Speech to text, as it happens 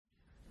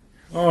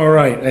All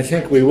right, I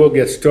think we will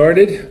get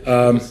started.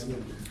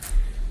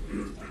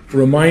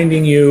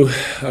 Reminding you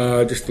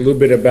just a little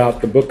bit about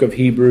the book of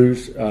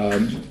Hebrews,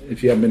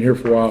 if you haven't been here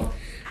for a while.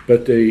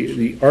 But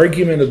the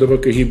argument of the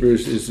book of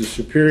Hebrews is the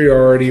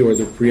superiority or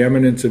the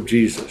preeminence of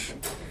Jesus.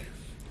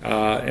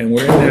 And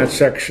we're in that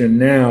section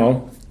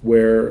now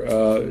where,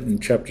 in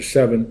chapter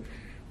 7,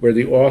 where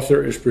the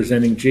author is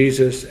presenting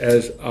Jesus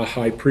as a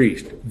high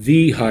priest,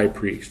 the high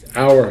priest,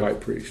 our high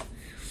priest.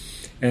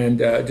 And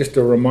just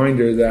a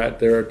reminder that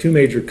there are two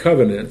major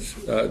covenants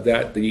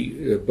that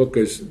the book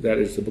is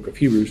the book of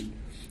Hebrews,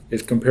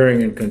 is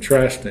comparing and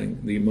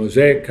contrasting: the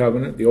Mosaic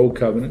covenant, the Old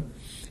Covenant,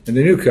 and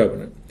the New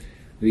Covenant.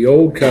 The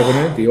Old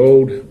Covenant, the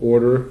old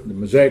order, the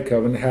Mosaic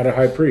covenant, had a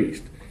high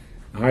priest.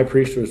 The high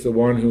priest was the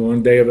one who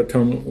on Day of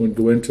Atonement would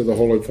go into the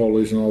Holy of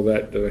Holies and all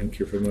that I think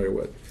you're familiar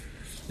with.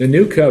 The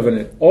New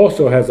Covenant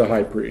also has a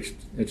high priest.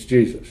 It's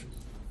Jesus.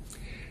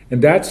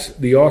 And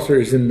the author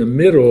is in the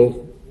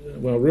middle,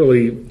 well,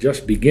 really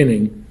just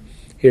beginning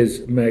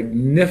his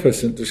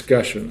magnificent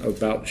discussion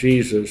about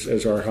Jesus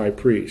as our high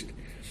priest.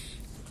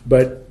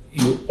 But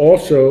you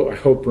also, I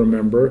hope,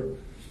 remember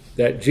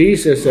that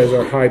Jesus as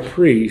our high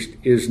priest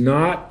is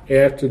not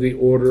after the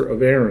order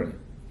of Aaron.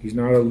 He's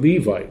not a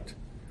Levite.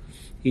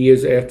 He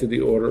is after the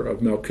order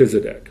of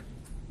Melchizedek.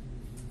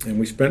 And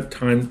we spent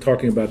time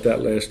talking about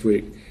that last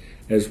week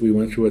as we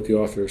went through what the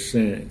author is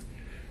saying.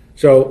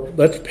 So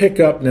let's pick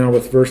up now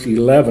with verse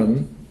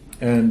 11,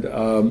 and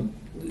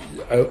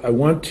I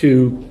want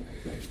to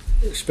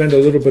spend a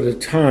little bit of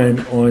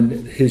time on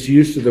his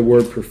use of the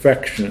word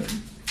perfection.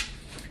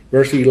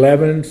 Verse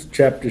 11,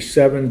 chapter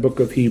 7, book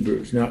of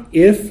Hebrews. Now,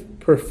 if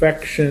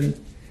perfection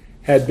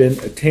had been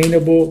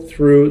attainable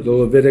through the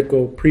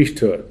Levitical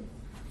priesthood,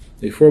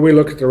 before we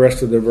look at the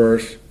rest of the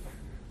verse,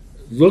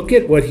 look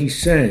at what he's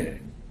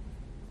saying.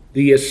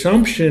 The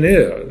assumption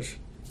is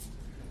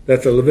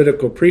that the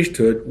Levitical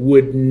priesthood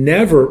would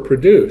never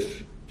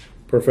produce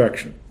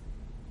perfection.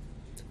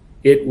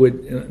 It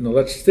would, now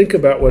let's think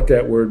about what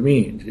that word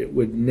means. It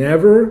would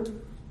never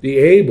be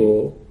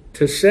able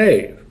to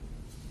save.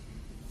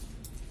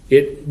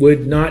 It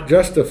would not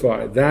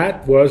justify.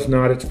 That was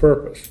not its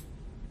purpose.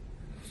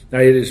 Now,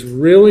 it is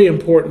really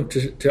important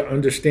to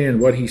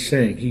understand what he's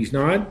saying. He's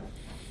not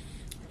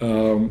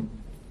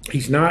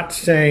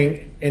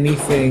saying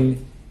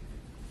anything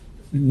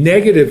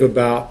negative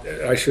about,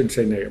 I shouldn't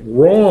say negative,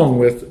 wrong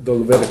with the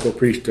Levitical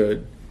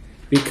priesthood,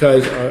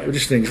 because,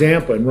 just an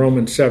example, in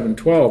Romans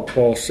 7:12,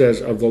 Paul says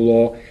of the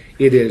law,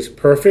 it is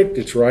perfect,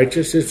 it's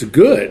righteous, it's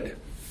good.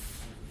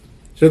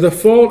 So the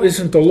fault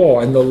isn't the law,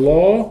 and the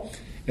law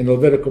and the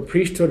Levitical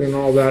priesthood and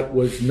all that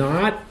was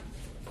not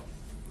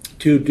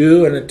to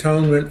do an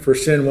atonement for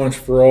sin once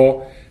for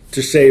all,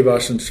 to save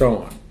us and so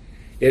on.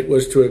 It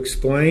was to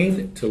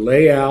explain, to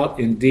lay out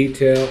in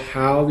detail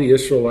how the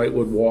Israelite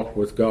would walk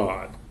with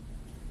God.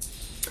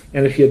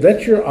 And if you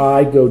let your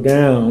eye go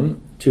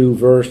down to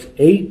verse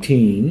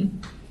 18,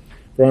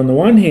 for on the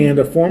one hand,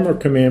 a former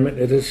commandment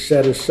it is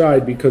set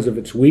aside because of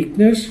its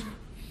weakness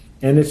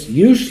and its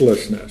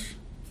uselessness.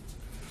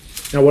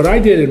 Now, what I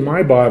did in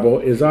my Bible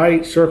is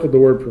I circled the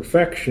word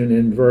perfection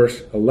in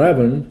verse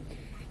 11,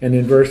 and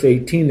in verse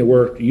 18 the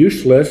word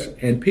useless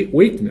and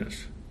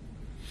weakness.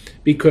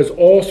 Because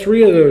all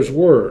three of those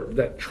words,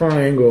 that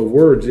triangle of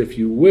words, if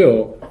you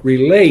will,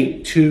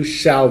 relate to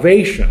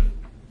salvation.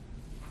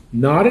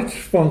 Not its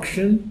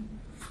function,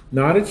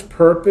 not its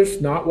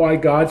purpose, not why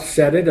God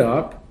set it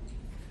up,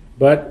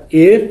 but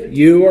if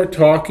you are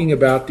talking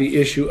about the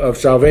issue of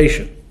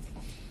salvation.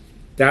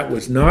 That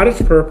was not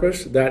its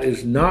purpose. That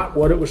is not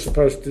what it was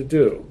supposed to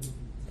do.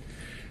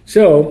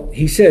 So,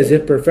 he says,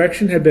 if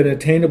perfection had been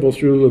attainable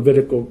through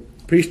Levitical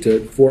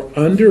priesthood, for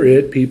under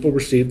it people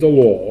received the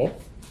law,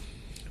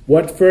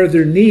 what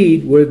further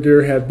need would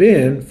there have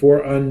been for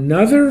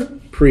another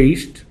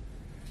priest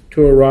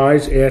to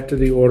arise after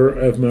the order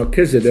of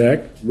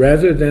Melchizedek,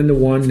 rather than the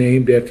one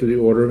named after the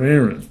order of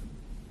Aaron?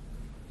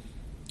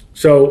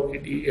 So,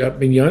 I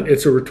mean,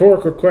 it's a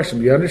rhetorical question.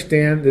 Do you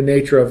understand the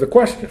nature of the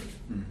question?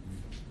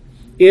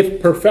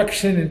 If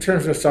perfection in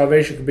terms of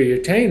salvation could be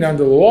attained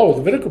under the law of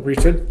the Levitical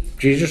priesthood,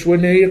 Jesus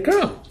wouldn't need to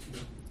come.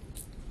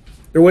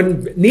 There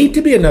wouldn't need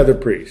to be another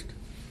priest,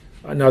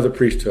 another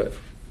priesthood.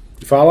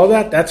 You follow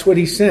that? That's what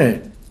he's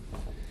saying.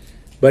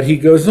 But he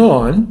goes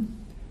on,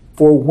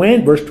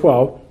 verse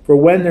 12, for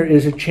when there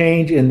is a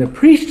change in the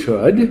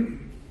priesthood,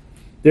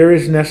 there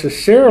is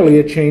necessarily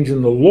a change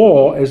in the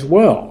law as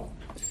well.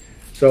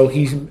 So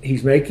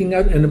he's making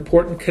an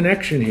important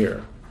connection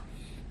here.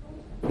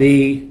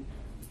 The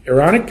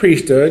Aaronic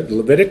priesthood, the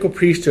Levitical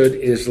priesthood,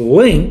 is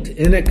linked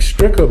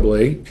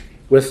inextricably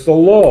with the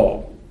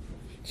law.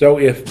 So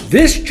if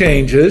this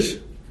changes,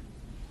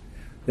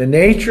 the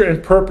nature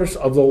and purpose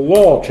of the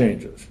law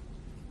changes.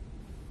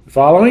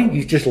 Following?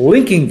 He's just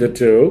linking the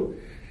two.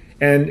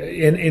 And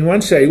in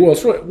one say, well,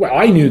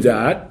 I knew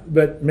that,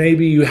 but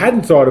maybe you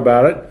hadn't thought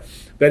about it.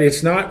 But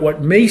it's not,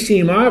 what may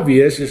seem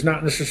obvious is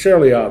not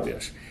necessarily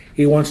obvious.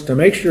 He wants to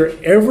make sure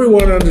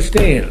everyone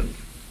understands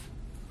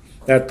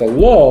that the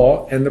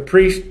law and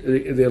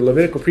the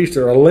Levitical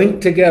priesthood are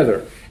linked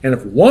together. And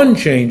if one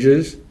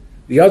changes,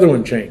 the other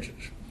one changes.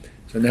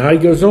 So now he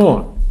goes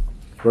on.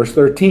 Verse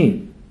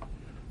 13.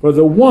 For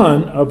the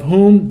one of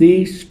whom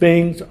these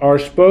things are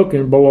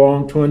spoken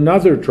belonged to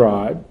another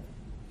tribe,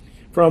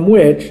 from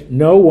which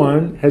no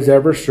one has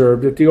ever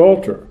served at the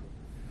altar.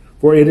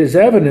 For it is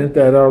evident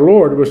that our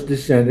Lord was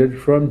descended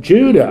from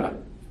Judah.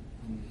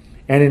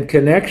 And in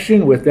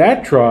connection with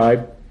that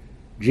tribe,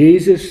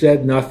 Jesus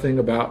said nothing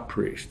about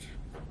priests.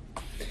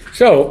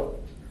 So,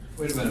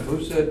 wait a minute,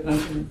 who said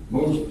nothing?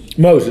 Moses.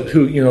 Moses,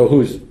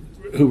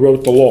 who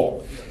wrote the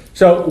law.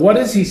 So what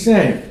is he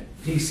saying?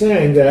 He's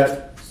saying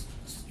that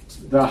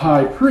the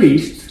high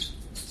priest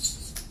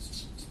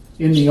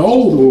in the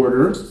old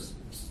order,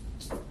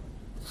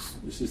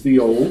 this is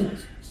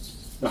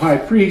the high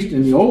priest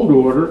in the old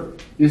order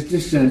is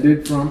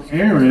descended from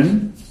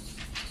Aaron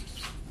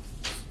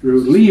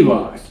through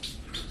Levi.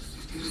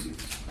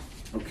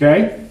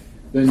 Okay?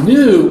 The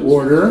new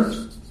order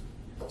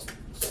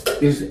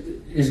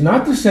is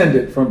not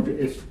descended from,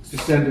 it's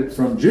descended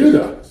from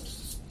Judah.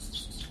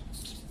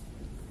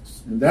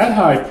 And that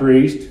high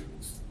priest,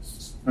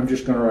 I'm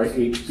just going to write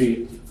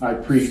HP, high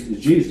priest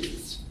is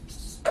Jesus.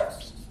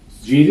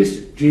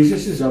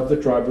 Jesus is of the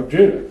tribe of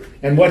Judah.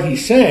 And what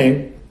he's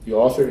saying, the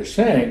author is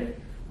saying,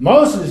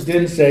 Moses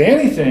didn't say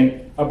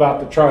anything about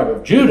the tribe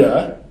of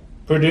Judah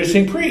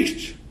producing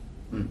priests.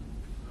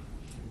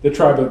 The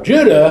tribe of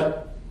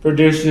Judah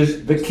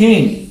produces the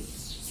king,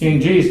 King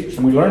Jesus.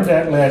 And we learned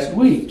that last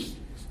week.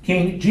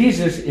 King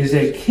Jesus is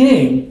a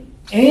king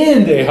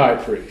and a high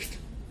priest,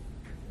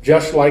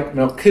 just like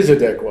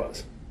Melchizedek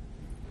was.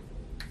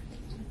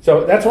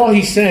 So that's all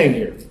he's saying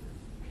here.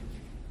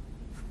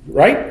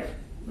 Right?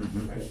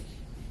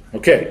 Mm-hmm.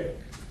 Okay.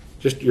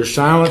 Just your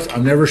silence.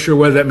 I'm never sure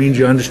whether that means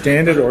you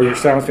understand it or you're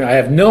silent. I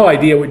have no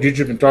idea what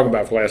you've been talking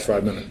about for the last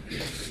 5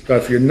 minutes. So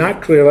if you're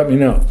not clear, let me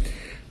know.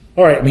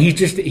 All right. I mean,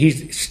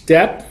 he's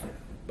step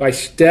by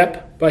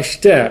step by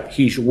step.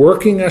 He's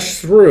working us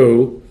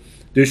through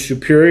the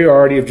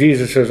superiority of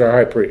Jesus as our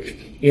high priest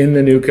in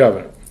the new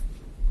covenant.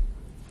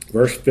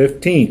 Verse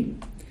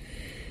 15.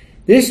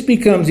 This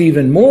becomes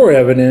even more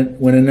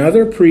evident when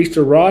another priest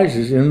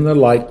arises in the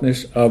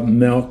likeness of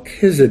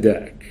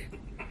Melchizedek.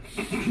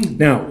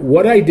 Now,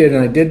 what I did,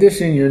 and I did this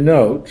in your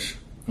notes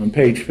on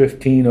page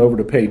 15 over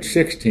to page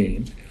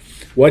 16,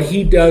 what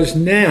he does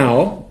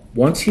now,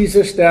 once he's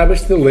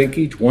established the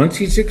linkage, once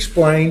he's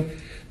explained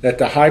that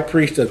the high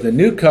priest of the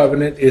new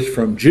covenant is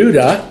from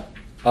Judah,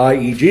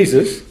 i.e.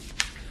 Jesus,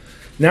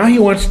 now he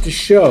wants to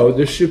show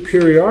the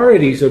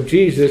superiorities of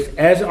Jesus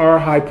as our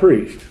high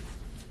priest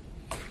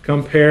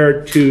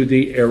compared to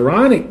the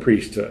Aaronic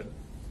priesthood.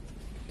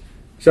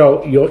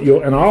 So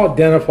you'll and I'll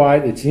identify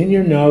it. It's in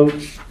your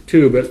notes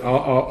too, but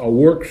I'll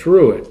work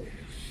through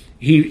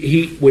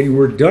it. When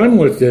we're done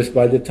with this,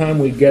 by the time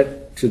we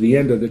get to the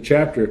end of the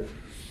chapter,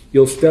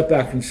 you'll step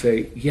back and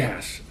say,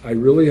 "Yes, I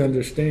really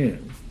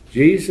understand.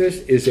 Jesus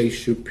is a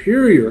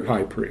superior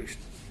high priest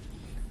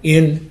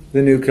in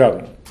the new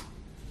covenant."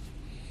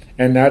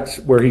 And that's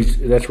where he's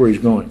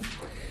going.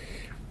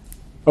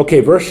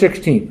 Okay, verse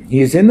 16. He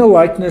is in the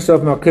likeness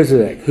of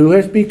Melchizedek, who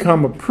has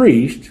become a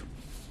priest,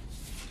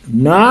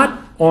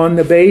 not on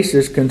the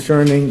basis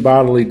concerning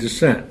bodily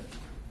descent.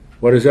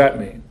 What does that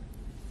mean?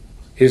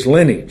 His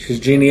lineage,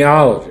 his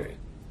genealogy.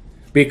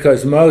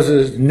 Because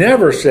Moses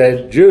never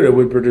said Judah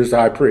would produce a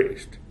high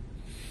priest.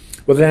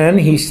 Well, then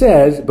he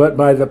says, but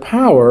by the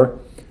power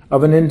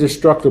of an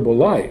indestructible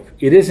life.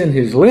 It isn't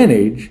his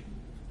lineage,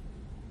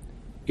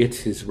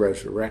 it's his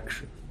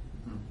resurrection.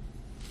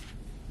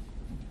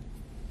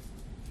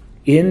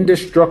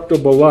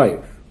 Indestructible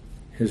life,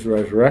 his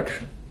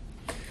resurrection.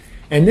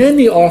 And then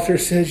the author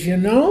says,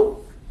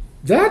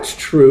 that's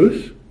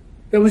truth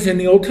that was in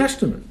the Old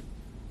Testament.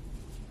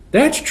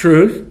 That's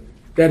truth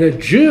that a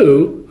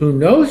Jew who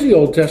knows the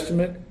Old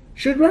Testament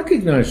should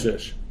recognize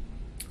this.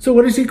 So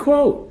what does he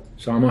quote?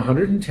 Psalm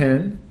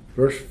 110,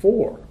 verse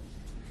 4.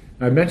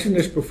 I mentioned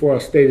this before,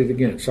 I'll state it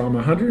again. Psalm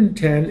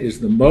 110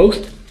 is the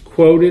most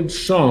quoted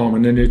psalm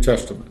in the New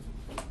Testament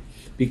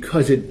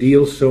because it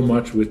deals so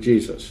much with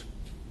Jesus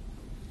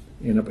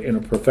in a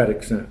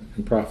prophetic sense,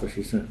 in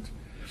prophecy sense.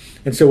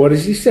 And so what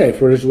does he say?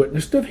 For it is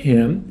witnessed of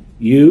him,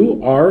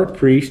 you are a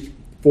priest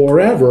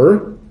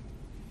forever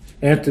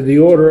after the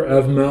order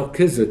of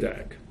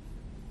Melchizedek.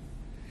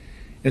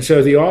 And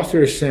so the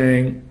author is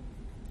saying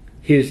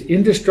his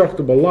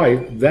indestructible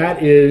life,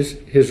 that is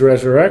his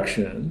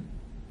resurrection,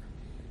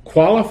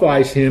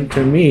 qualifies him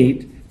to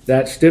meet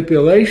that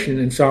stipulation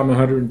in Psalm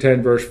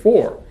 110, verse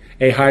 4,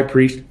 a high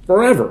priest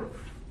forever.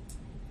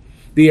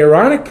 The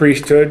Aaronic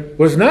priesthood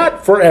was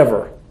not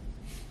forever.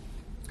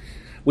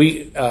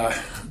 I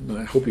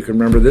hope you can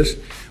remember this.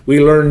 We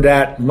learned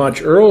that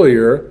much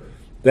earlier,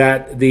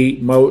 that the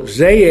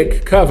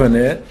Mosaic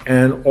covenant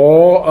and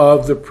all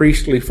of the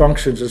priestly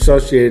functions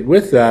associated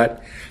with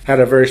that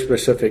had a very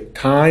specific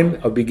time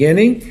of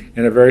beginning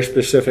and a very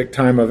specific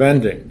time of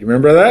ending. Do you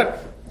remember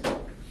that?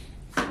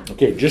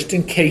 Okay, just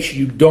in case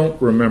you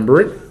don't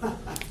remember it,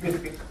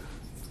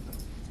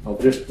 I'll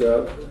just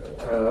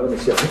let me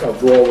see, I think I'll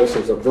draw this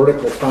as a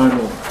vertical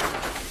timeline.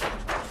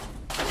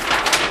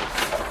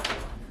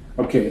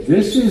 Okay,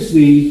 this is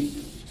the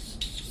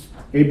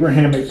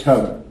Abrahamic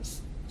covenant,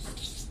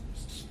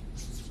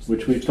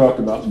 which we've talked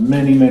about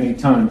many, many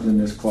times in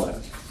this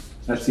class.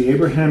 That's the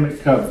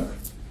Abrahamic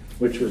covenant,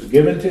 which was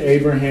given to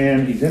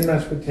Abraham. He's in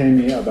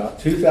Mesopotamia about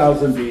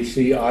 2000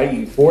 BC,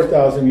 i.e.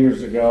 4,000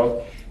 years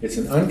ago. It's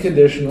an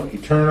unconditional,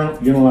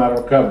 eternal,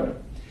 unilateral covenant.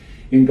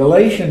 In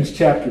Galatians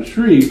chapter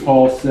 3,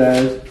 Paul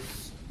says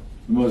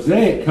the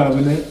Mosaic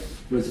covenant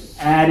was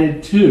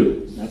added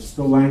to. That's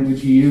the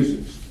language he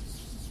uses.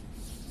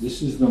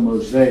 This is the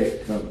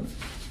Mosaic covenant.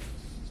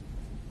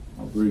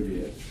 I'll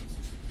abbreviate it.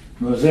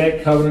 The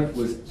Mosaic covenant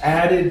was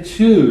added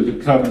to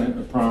the covenant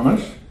of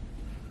promise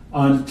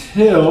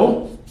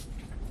until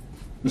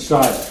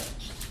Messiah.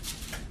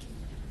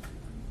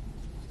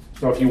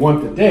 So if you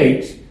want the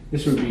dates,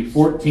 this would be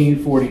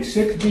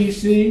 1446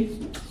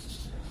 BC.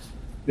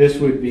 This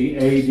would be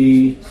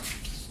AD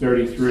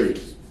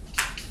 33,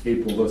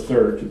 April the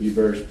 3rd, to be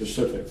very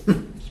specific.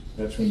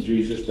 That's when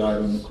Jesus died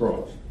on the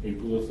cross,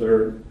 April the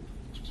 3rd,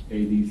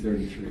 AD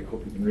 33. I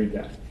hope you can read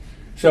that.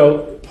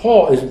 So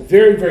Paul is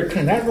very, very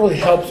clear. That really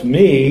helps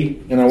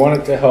me, and I want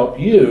it to help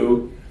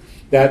you,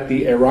 that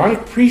the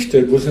Aaronic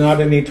priesthood was not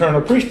an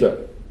eternal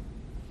priesthood.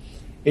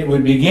 It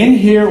would begin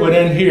here, it would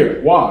end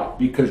here. Why?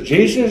 Because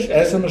Jesus,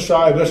 as the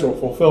Messiah of Israel,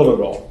 fulfilled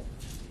it all.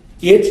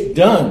 It's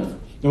done.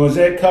 The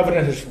Mosaic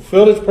covenant has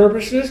fulfilled its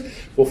purposes,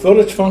 fulfilled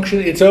its function.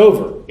 It's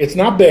over. It's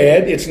not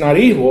bad. It's not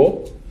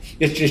evil.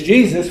 It's just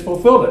Jesus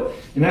fulfilled it.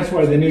 And that's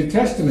why the New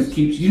Testament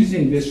keeps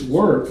using this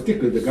word,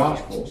 particularly the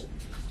Gospels,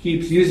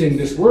 keeps using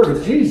this word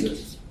of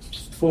Jesus.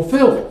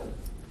 Fulfilled.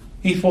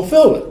 He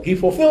fulfilled it. He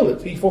fulfilled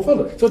it. He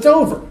fulfilled it. So it's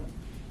over.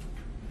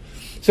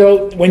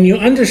 So when you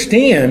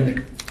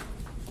understand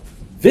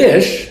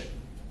this,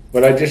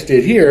 what I just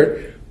did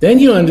here, then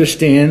you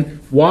understand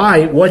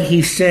why what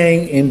he's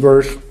saying in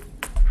verse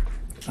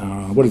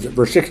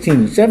 16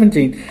 and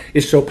 17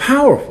 is so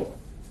powerful.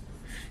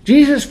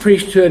 Jesus'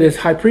 priesthood is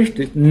high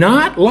priesthood,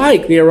 not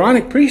like the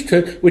Aaronic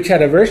priesthood, which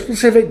had a very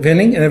specific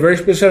beginning and a very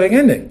specific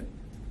ending.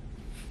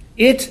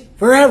 It's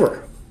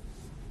forever.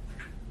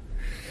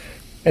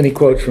 And he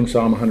quotes from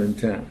Psalm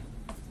 110.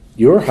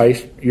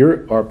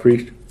 You're our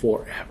priest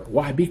forever.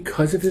 Why?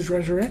 Because of his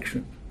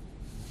resurrection.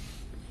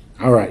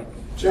 All right.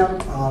 Jim,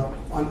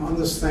 on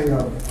this thing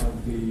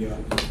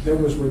of there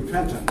was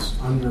repentance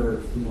under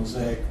the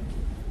Mosaic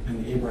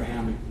and the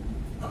Abrahamic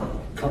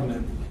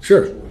covenant.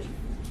 Sure. Situation.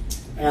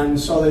 And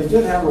so they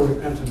did have a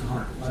repentant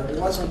heart, but it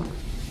wasn't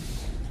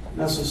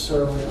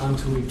necessarily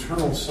unto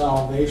eternal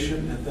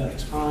salvation at that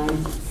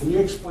time. Can you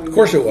explain? Of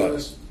course that it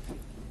was.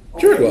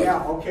 Okay, Sure it was.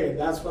 Yeah, okay,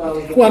 that's what I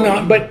was. Well,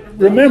 no, but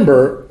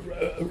remember,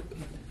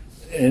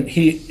 and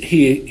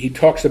he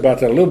talks about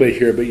that a little bit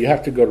here, but you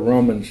have to go to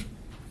Romans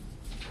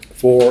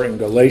 4 and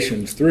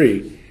Galatians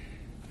 3.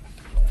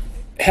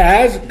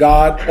 Has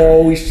God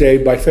always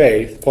saved by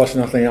faith plus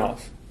nothing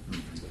else?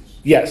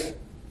 Yes.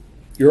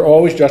 You're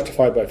always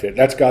justified by faith.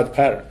 That's God's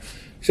pattern.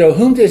 So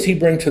whom does he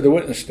bring to the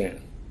witness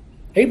stand?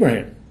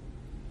 Abraham.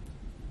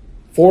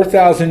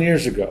 4,000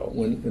 years ago,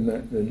 when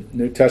the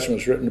New Testament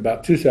was written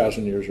about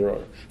 2,000 years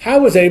earlier. How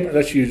was Abraham,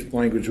 let's use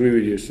language we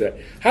would use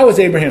today. How was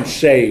Abraham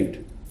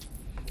saved?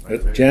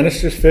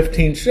 Genesis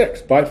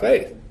 15:6, by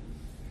faith.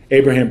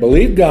 Abraham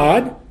believed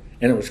God,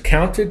 and it was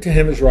counted to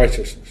him as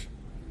righteousness.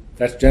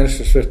 That's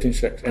Genesis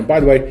 15:6. And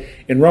by the way,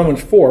 in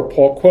Romans 4,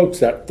 Paul quotes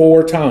that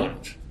 4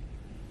 times.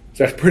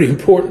 So that's pretty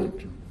important.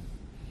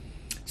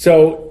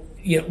 So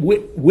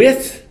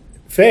with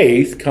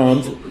faith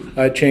comes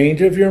a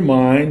change of your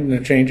mind and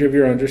a change of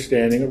your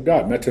understanding of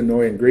God.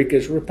 Metanoia in Greek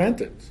is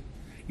repentance.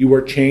 You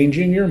are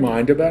changing your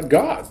mind about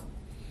God.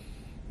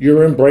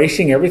 You're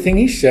embracing everything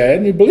he said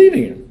and you're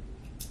believing him.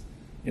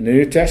 In the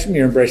New Testament,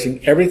 you're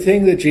embracing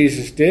everything that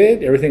Jesus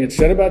did, everything it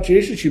said about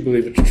Jesus. You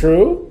believe it's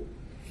true.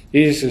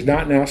 Jesus is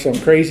not now some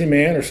crazy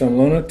man or some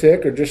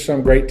lunatic or just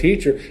some great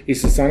teacher.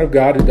 He's the Son of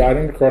God who died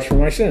on the cross for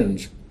my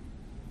sins.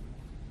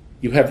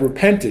 You have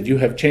repented. You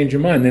have changed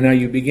your mind. And now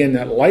you begin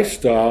that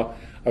lifestyle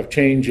of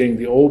changing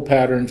the old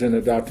patterns and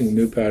adopting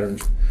new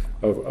patterns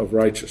of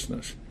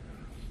righteousness.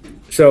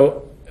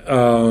 So,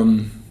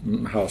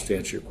 how else to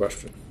answer your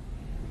question?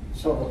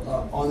 So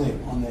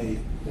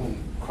when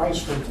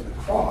Christ went to the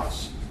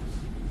cross,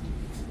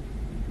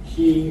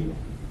 he,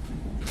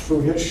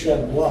 through his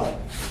shed blood,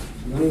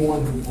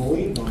 anyone who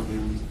believed on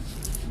him,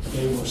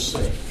 they were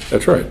saved.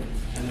 That's right.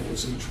 And it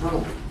was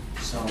eternal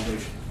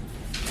salvation.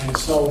 And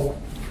so,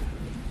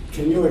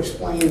 can you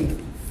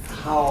explain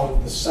how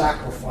the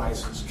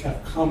sacrifices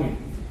kept coming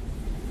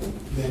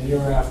then year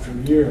after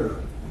year?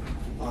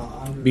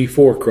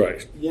 Before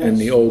Christ, yes. In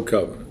the Old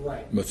Covenant,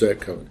 right. Mosaic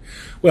Covenant.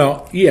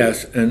 Well,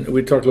 yes, and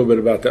we talked a little bit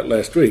about that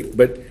last week,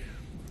 but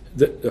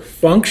the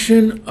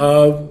function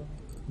of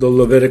the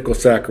Levitical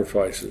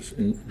sacrifices,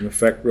 in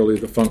effect really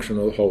the function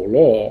of the whole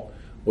law,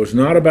 was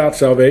not about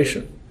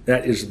salvation.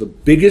 That is the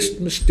biggest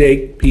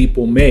mistake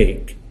people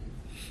make,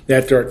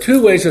 that there are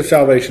 2 ways of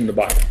salvation in the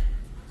Bible.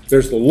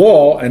 There's the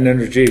law and then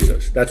there's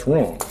Jesus. That's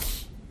wrong.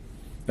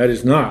 That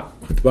is not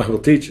what the Bible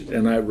teaches.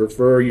 And I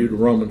refer you to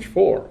Romans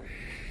 4.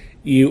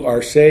 You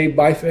are saved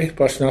by faith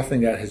plus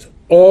nothing. That has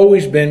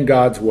always been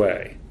God's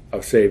way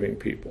of saving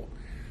people.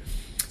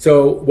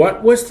 So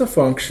what was the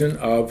function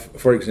of,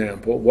 for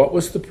example, what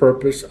was the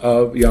purpose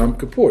of Yom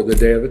Kippur, the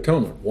Day of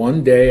Atonement?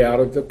 1 day out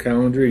of the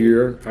calendar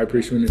year, high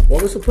priest,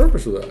 what was the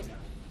purpose of that?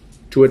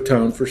 To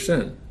atone for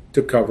sin,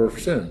 to cover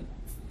sin.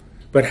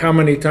 But how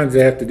many times do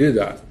they have to do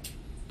that?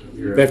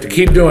 They have to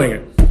keep doing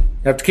it.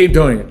 They have to keep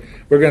doing it.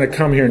 We're going to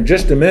come here in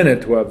just a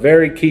minute to a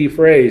very key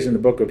phrase in the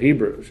book of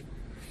Hebrews.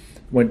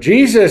 When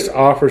Jesus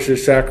offers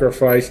his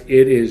sacrifice,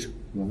 it is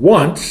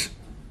once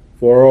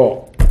for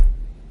all.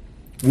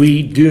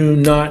 We do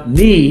not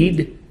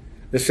need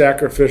the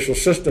sacrificial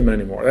system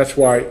anymore. That's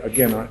why,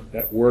 again,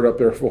 that word up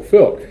there,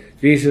 fulfilled.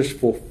 Jesus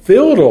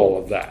fulfilled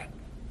all of that.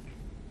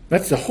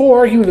 That's the whole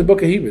argument of the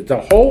book of Hebrews.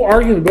 The whole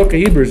argument of the book of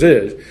Hebrews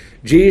is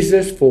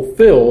Jesus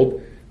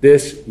fulfilled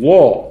this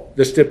law,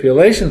 the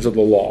stipulations of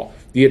the law,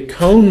 the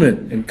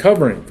atonement and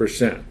covering for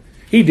sin.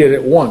 He did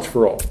it once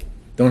for all.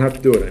 Don't have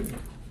to do it anymore.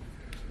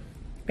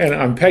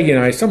 And Peggy and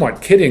I, somewhat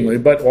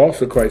kiddingly, but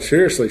also quite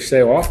seriously,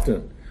 say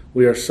often,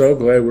 we are so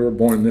glad we were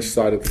born this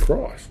side of the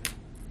cross.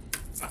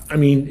 I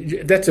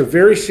mean, that's a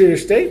very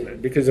serious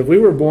statement, because if we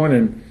were born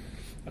in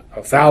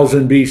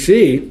 1000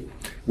 BC,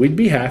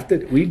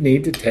 we'd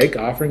need to take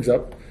offerings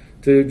up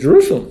to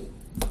Jerusalem.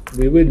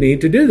 We would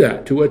need to do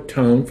that to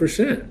atone for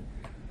sin.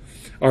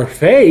 Our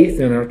faith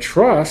and our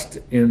trust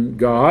in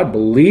God,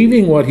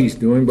 believing what he's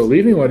doing,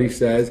 believing what he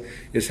says,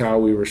 is how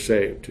we were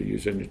saved, to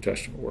use a New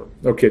Testament word.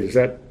 Okay, does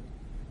that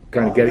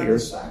kind of get it here? The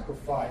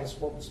sacrifice,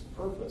 what was the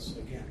purpose?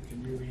 Again,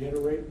 can you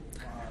reiterate?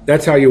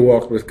 That's how you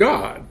walked with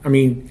God. I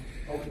mean,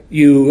 Okay.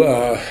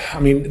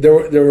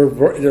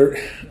 there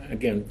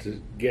again, to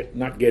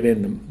not get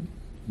in the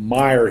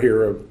mire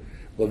here of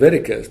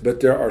Leviticus, but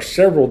there are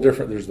several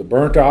different. There's the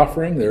burnt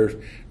offering, there's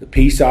the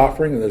peace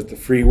offering, and there's the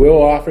free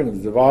will offering, and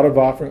the devotive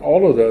offering.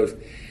 All of those,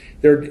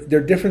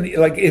 they're different.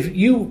 Like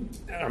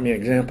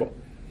example,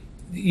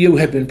 you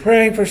have been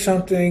praying for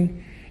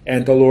something,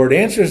 and the Lord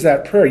answers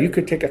that prayer. You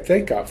could take a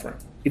thank offering.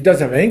 It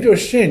doesn't have anything to do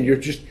with sin. You're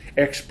just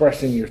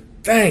expressing your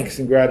thanks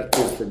and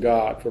gratitude for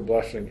God for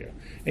blessing you.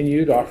 And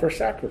you'd offer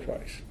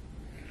sacrifice.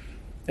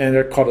 And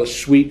they're called a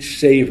sweet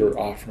savor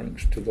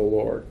offerings to the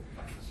Lord.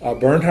 A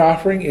burnt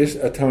offering is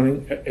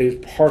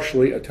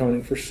partially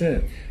atoning for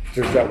sin.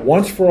 There's that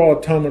once for all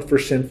atonement for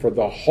sin for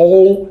the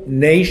whole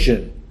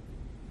nation.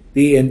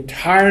 The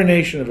entire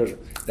nation of Israel.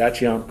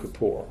 That's Yom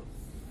Kippur.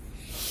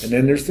 And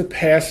then there's the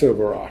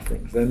Passover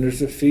offerings. Then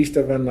there's the Feast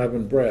of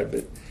Unleavened Bread.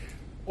 But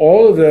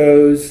all of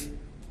those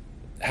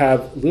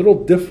have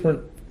little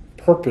different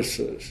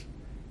purposes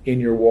in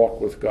your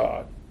walk with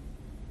God.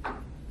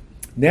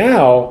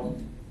 Now,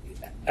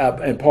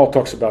 and Paul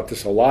talks about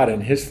this a lot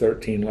in his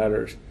 13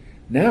 letters,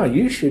 now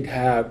you should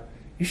have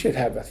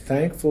a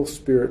thankful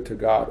spirit to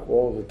God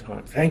all the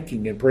time,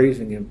 thanking and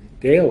praising him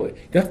daily. You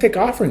don't have to take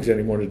offerings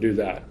anymore to do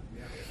that.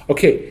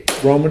 Okay,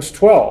 Romans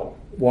 12,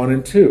 1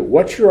 and 2.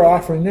 What's your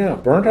offering now?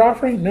 Burnt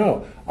offering?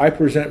 No. I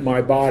present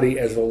my body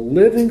as a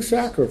living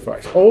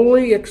sacrifice,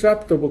 wholly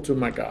acceptable to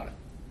my God.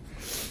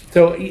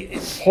 So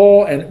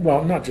Paul,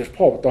 not just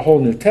Paul, but the whole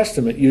New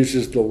Testament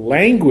uses the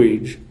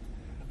language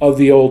of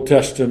the Old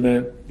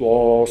Testament,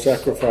 law,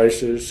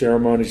 sacrifices,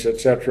 ceremonies,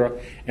 etc.,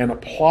 and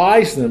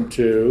applies them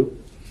to,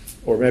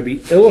 or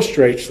maybe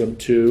illustrates them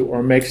to,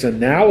 or makes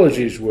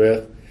analogies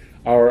with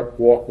our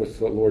walk with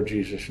the Lord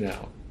Jesus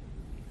now.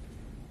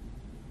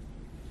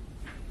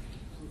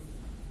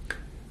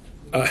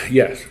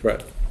 Yes,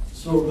 Fred.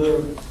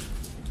 So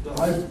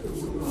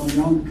on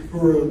Yom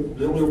Kippur,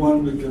 the only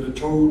one that could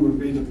atone would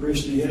be the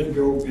priest. He had to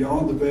go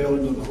beyond the veil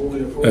into the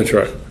Holy of Holies. That's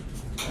right.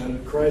 And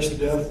at Christ's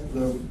death,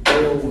 the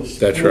veil was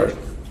That's split. right.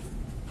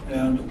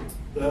 And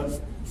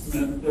that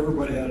meant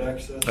everybody had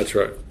access. That's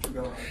right. To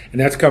God. And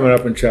that's coming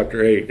up in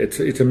chapter 8.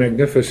 It's a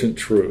magnificent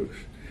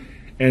truth.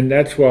 And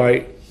that's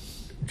why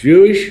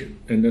Jewish,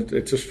 and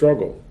it's a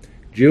struggle,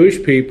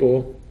 Jewish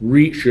people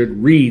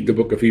should read the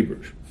book of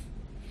Hebrews.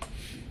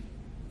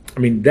 I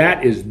mean,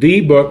 that is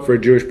the book for a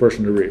Jewish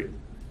person to read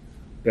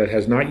that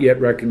has not yet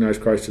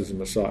recognized Christ as the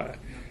Messiah.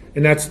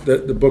 And that's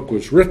the book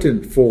was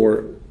written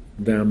for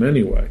them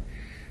anyway.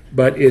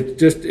 But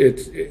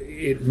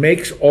it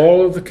makes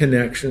all of the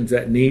connections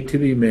that need to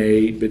be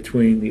made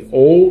between the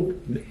old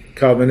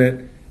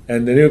covenant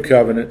and the new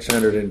covenant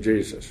centered in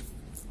Jesus.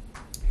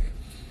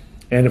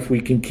 And if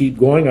we can keep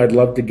going, I'd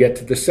love to get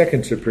to the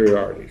second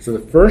superiority. So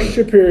the first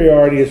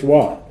superiority is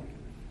what?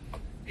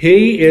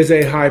 He is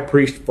a high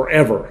priest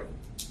forever.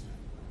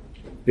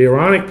 The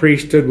Aaronic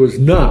priesthood was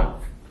not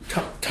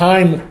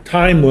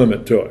time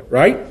limit to it,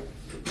 right?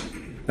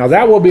 Now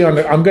that will be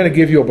I'm going to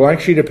give you a blank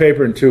sheet of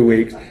paper in 2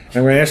 weeks.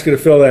 I'm going to ask you to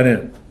fill that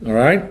in, all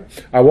right?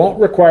 I won't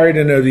require you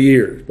to know the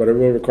years, but I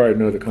will require you to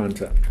know the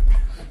content.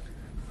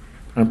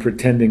 I'm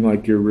pretending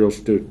like you're real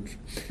students.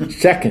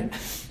 Second,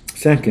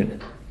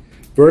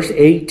 verse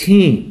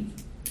 18.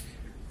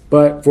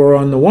 But for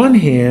on the one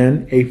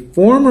hand, a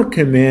former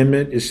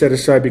commandment is set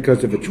aside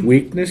because of its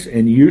weakness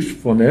and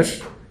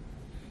usefulness.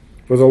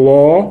 For the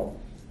law,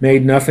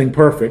 made nothing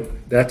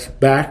perfect. That's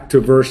back to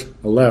verse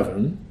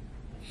 11.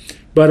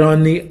 But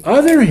on the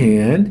other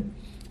hand,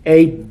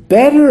 a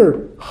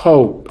better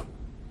hope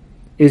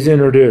is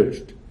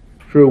introduced,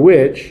 through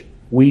which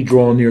we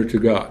draw near to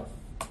God.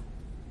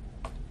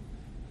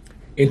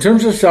 In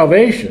terms of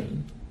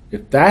salvation,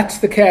 if that's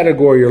the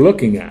category you're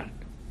looking at,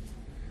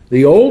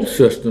 the old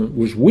system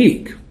was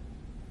weak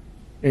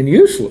and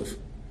useless.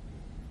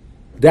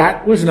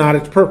 That was not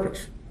its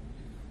purpose.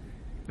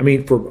 I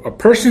mean, for a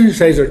person who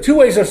says there are two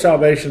ways of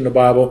salvation in the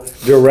Bible,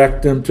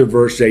 direct them to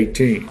verse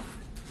 18.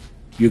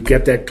 You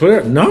get that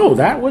clear? No,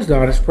 that was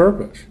not its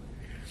purpose.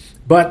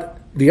 But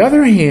the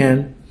other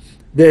hand,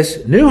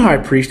 this new high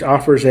priest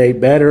offers a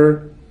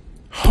better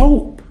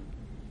hope.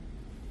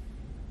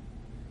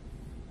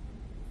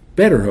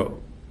 Better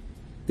hope.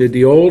 Did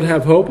the old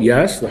have hope?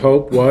 Yes, the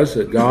hope was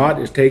that God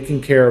is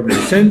taking care of the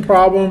sin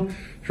problem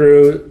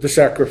through the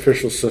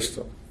sacrificial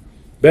system.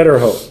 Better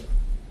hope.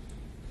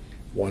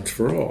 Once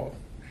for all.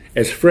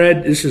 As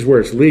Fred, this is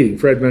where it's leading.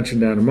 Fred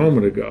mentioned that a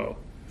moment ago.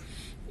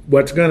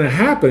 What's going to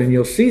happen, and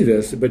you'll see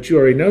this, but you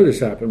already know this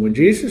happened, when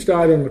Jesus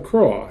died on the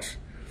cross,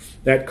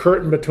 that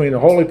curtain between the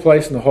holy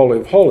place and the Holy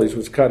of Holies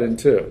was cut in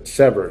two. It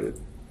severed, it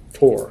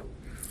tore.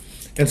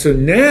 And so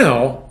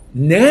now,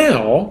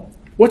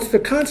 what's the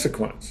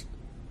consequence?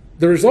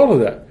 The result of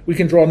that, we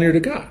can draw near to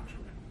God.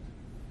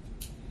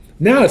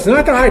 Now, it's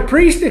not the high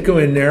priest that go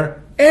in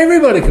there.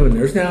 Everybody can go in there.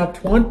 There's now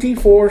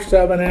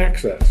 24/7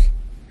 access.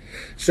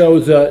 So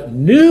the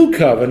new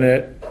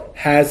covenant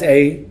has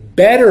a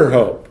better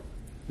hope.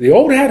 The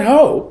old had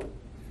hope,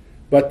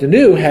 but the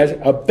new has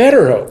a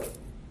better hope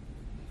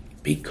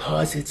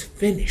because it's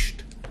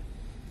finished.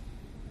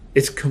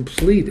 It's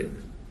completed.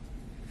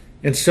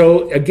 And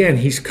so, again,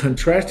 he's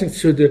contrasting.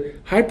 So the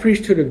high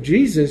priesthood of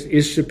Jesus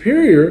is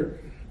superior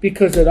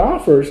because it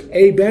offers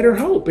a better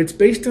hope. It's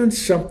based on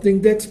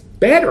something that's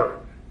better.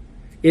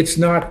 It's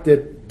not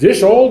that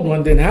this old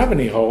one didn't have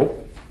any hope,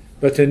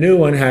 but the new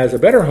one has a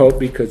better hope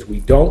because we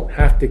don't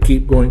have to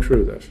keep going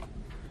through this.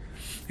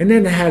 And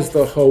then it has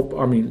the hope.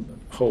 I mean,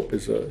 hope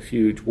is a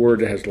huge word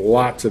that has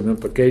lots of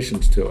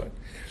implications to it.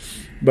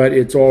 But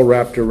it's all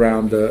wrapped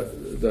around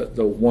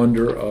the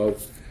wonder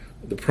of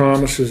the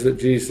promises that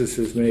Jesus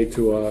has made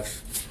to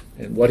us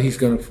and what he's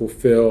going to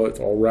fulfill. It's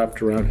all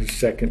wrapped around his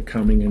second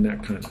coming and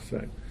that kind of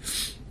thing.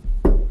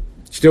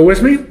 Still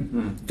with me?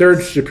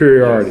 Third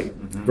superiority,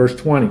 verse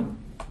 20.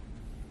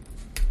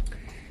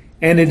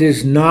 And it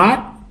is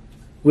not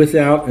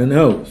without an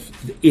oath.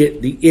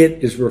 The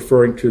it is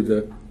referring to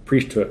the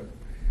priesthood.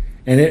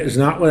 And it is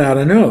not without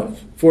an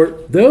oath. For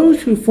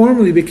those who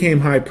formerly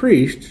became high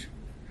priests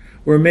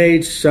were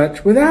made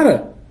such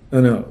without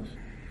an oath.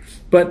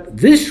 But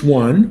this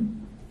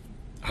one,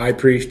 high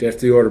priest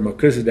after the order of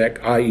Melchizedek,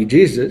 i.e.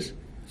 Jesus,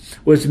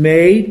 was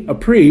made a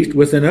priest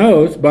with an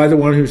oath by the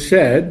one who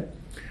said,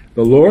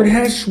 "The Lord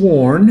has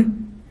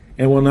sworn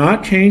and will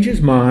not change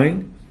his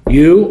mind.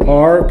 You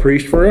are a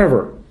priest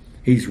forever."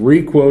 He's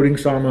re-quoting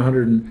Psalm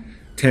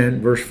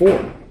 110, verse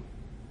 4.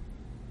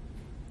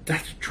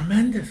 That's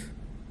tremendous.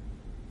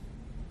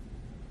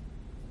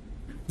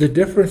 The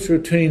difference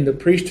between the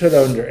priesthood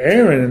under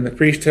Aaron and the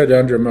priesthood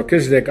under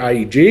Melchizedek,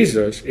 i.e.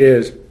 Jesus,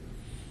 is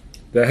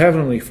the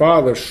Heavenly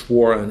Father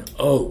swore an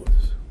oath.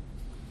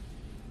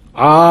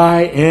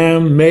 I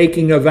am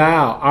making a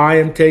vow. I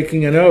am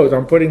taking an oath.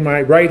 I'm putting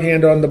my right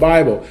hand on the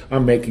Bible.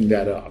 I'm making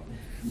that up.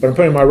 But I'm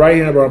putting my right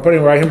hand, or I'm putting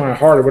my right hand on my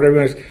heart, or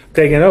whatever it is,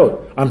 taking an oath.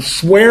 I'm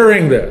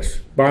swearing this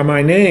by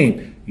my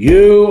name.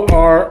 You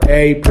are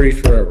a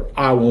priest forever.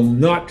 I will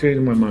not change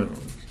my mind on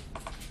this.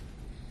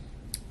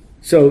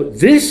 So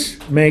this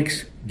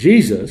makes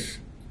Jesus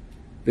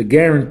the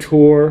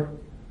guarantor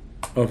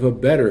of a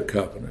better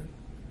covenant.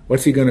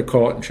 What's he going to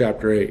call it in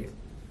chapter 8?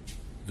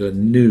 The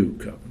new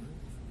covenant.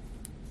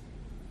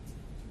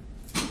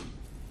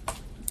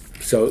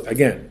 So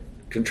again,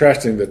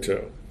 contrasting the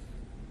two.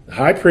 The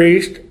high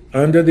priest,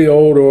 under the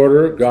old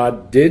order,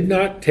 God did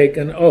not take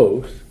an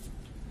oath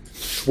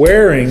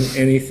swearing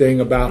anything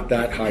about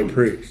that high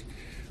priest.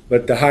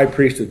 But the high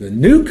priest of the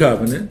new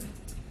covenant,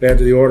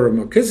 under the order of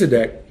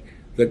Melchizedek,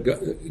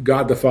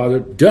 God the Father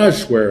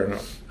does swear an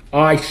oath.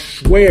 I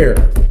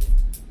swear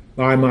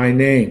by my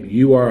name,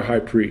 you are a high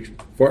priest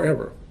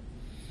forever.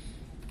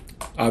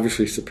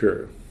 Obviously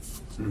superior.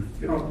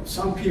 You know,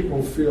 some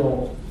people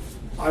feel,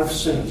 I've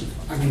sinned.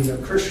 I mean, they're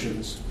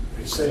Christians.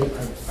 They say,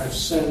 I've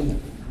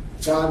sinned.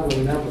 God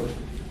will never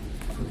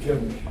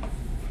forgive me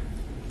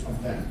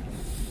of that.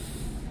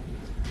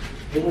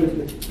 It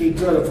would be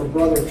good if a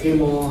brother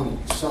came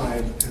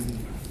alongside and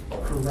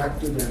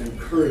corrected and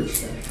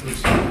encouraged that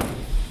person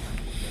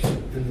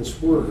in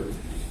this word.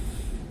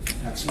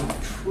 That's not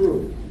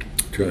true.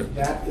 That's right.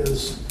 That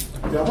is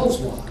the devil's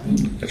lie.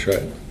 That's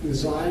right.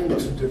 Designed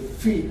to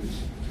defeat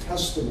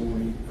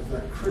testimony of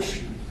that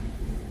Christian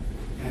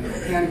and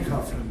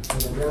handcuff him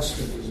for the rest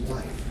of his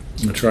life.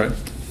 That's right.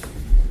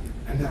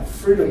 And that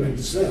freedom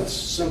exists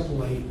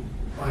simply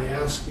by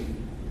asking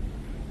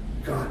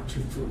God to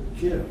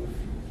forgive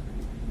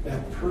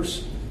that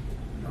person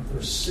of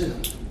their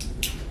sin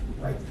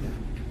right then.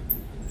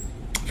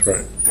 That's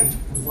right. And to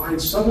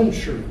provide some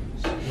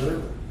insurance,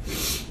 whatever,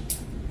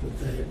 that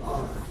they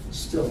are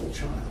still a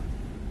child.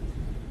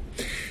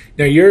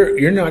 Now,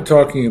 you're not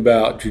talking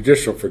about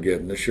judicial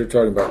forgiveness. You're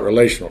talking about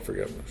relational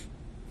forgiveness.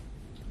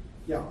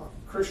 Yeah,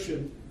 a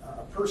Christian,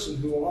 a person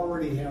who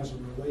already has a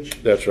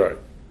relationship. That's right.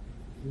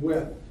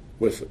 With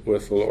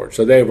the Lord.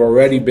 So they've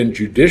already been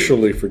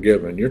judicially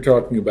forgiven. You're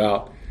talking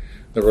about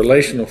the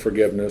relational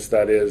forgiveness,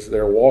 that is,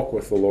 their walk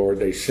with the Lord.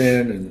 They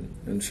sin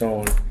and so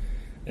on,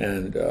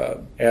 and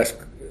ask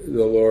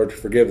the Lord to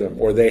forgive them,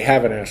 or they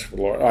haven't asked for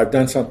the Lord. I've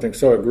done something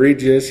so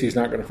egregious, He's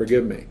not going to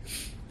forgive me.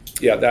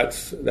 Yeah, that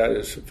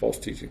is false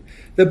teaching.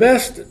 The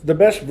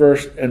best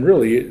verse, and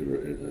really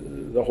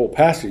the whole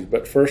passage,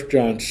 but 1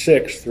 John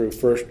 6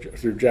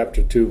 through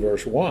chapter 2,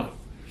 verse 1,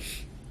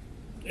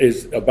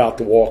 is about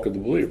the walk of the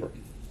believer.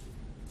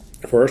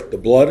 First, the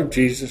blood of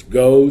Jesus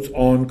goes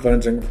on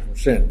cleansing from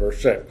sin,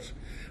 verse 6.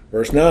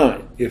 Verse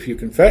 9, if you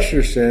confess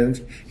your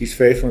sins, He's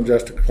faithful and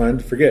just to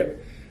cleanse and forgive.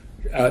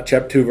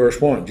 Chapter 2,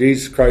 verse 1,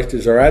 Jesus Christ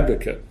is our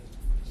advocate.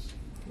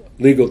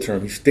 Legal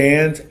term. He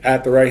stands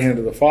at the right hand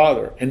of the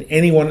Father, and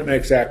anyone that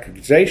makes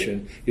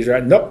accusation, He's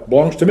right. Nope,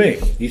 belongs to me.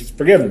 He's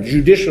forgiven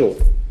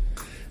judicially.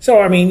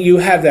 So, I mean, you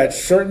have that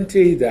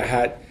certainty,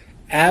 that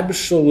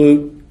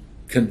absolute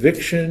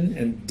conviction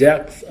and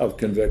depth of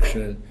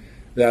conviction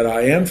that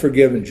I am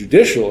forgiven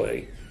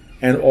judicially,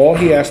 and all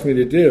He asked me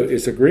to do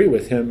is agree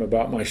with Him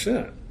about my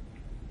sin.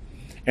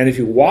 And if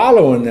you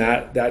wallow in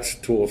that, that's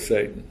a tool of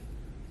Satan.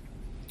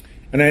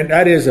 And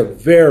that is a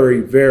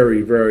very,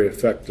 very, very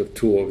effective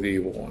tool of the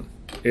evil one.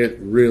 It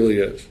really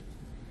is.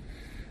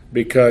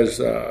 Because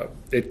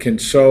it can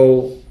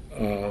so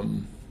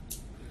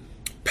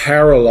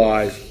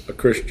paralyze a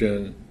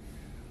Christian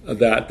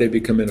that they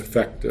become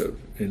ineffective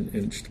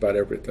in just about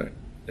everything.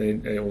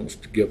 And they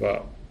almost give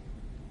up.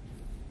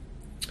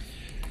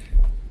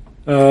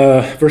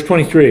 Verse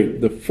 23,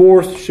 the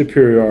fourth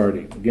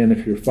superiority. Again,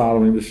 if you're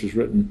following, this is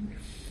written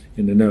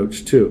in the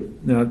notes too.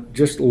 Now,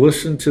 just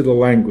listen to the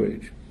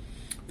language.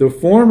 The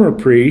former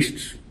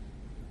priests,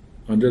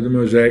 under the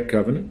Mosaic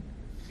covenant,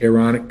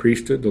 Aaronic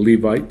priesthood, the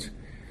Levites,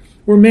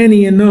 were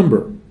many in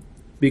number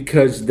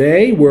because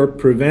they were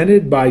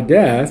prevented by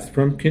death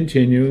from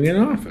continuing in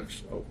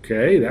office.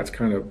 Okay, that's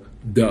kind of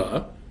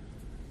duh.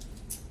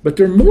 But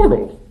they're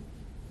mortal.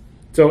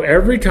 So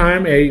every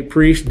time a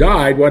priest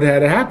died, what had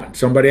to happen?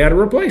 Somebody had to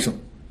replace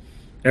him.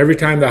 Every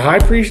time the high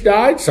priest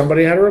died,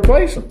 somebody had to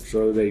replace him.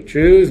 So they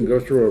choose and go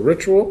through a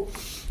ritual.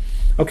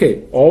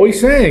 Okay, all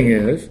he's saying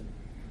is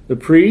the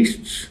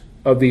priests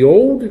of the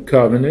old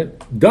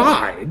covenant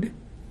died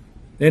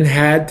and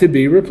had to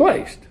be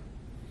replaced.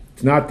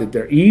 It's not that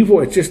they're evil,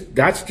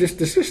 that's just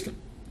the system.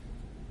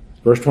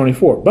 Verse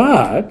 24,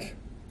 but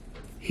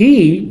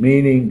He,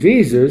 meaning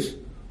Jesus,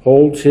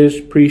 holds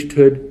His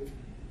priesthood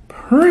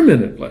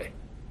permanently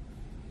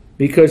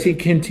because He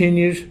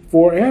continues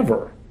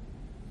forever.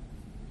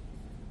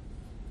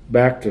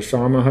 Back to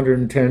Psalm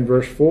 110,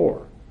 verse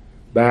 4.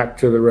 Back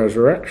to the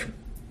resurrection.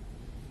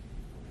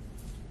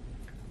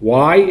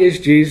 Why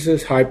is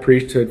Jesus high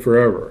priesthood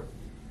forever?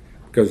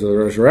 Because of the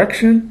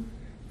resurrection,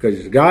 because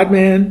He's a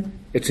God-man,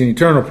 it's an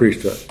eternal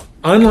priesthood.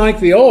 Unlike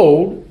the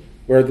old,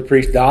 where the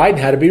priest died and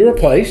had to be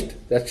replaced,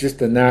 that's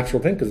just a natural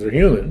thing because they're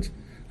humans.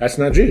 That's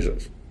not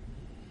Jesus.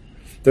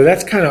 So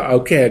that's kind of,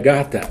 okay, I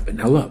got that. But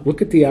now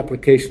look at the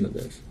application of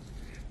this.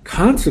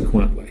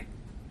 Consequently,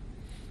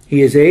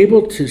 He is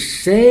able to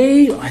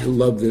save, I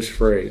love this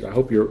phrase, I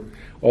hope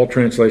all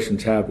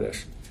translations have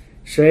this,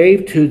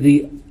 save to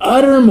the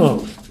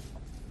uttermost,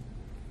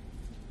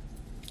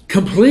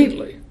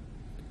 completely,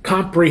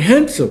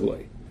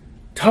 comprehensively,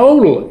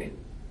 totally,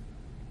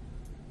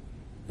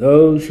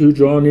 those who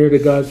draw near to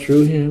God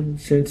through Him,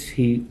 since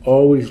He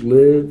always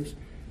lives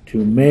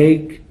to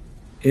make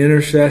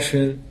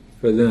intercession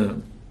for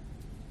them.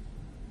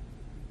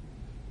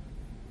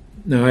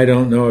 Now, I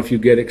don't know if you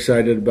get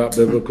excited about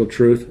biblical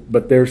truth,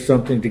 but there's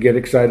something to get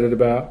excited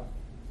about.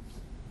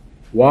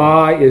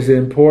 Why is it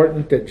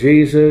important that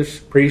Jesus'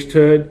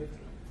 priesthood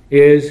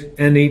is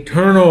an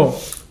eternal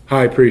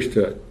high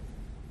priesthood?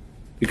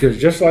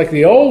 Because just like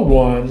the old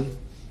one,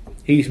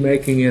 He's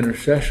making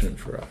intercession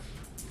for us.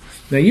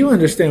 Now, you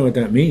understand what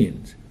that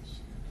means.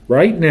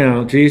 Right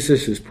now,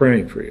 Jesus is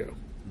praying for you.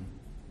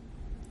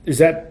 Does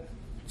that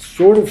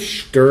sort of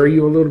stir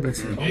you a little bit?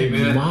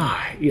 Amen. Oh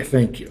my. Yeah,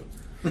 thank you.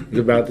 I was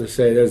about to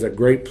say there's a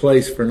great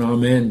place for an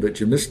amen, but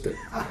you missed it.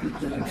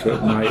 That's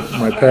what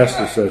my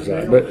pastor says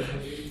that. But,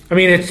 I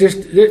mean, it's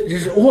just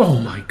oh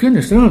my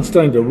goodness, now I'm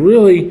starting to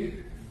really,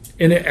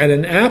 at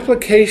an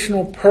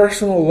applicational,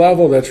 personal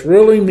level that's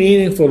really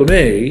meaningful to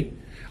me.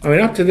 I mean,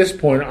 up to this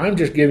point, I'm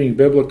just giving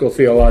biblical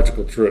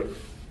theological truth.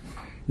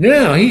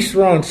 Now, He's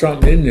throwing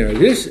something in there.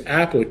 This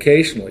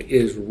applicationally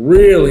is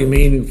really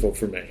meaningful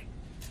for me.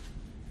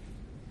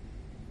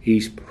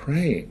 He's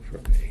praying for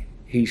me.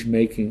 He's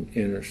making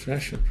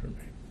intercession for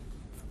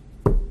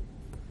me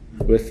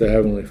with the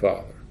Heavenly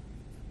Father.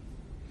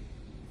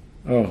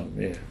 Oh,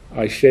 man.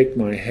 I shake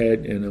my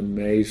head in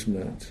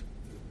amazement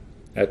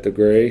at the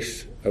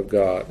grace of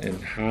God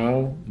and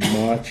how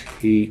much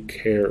He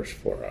cares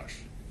for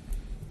us.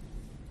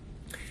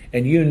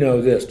 And you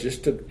know this,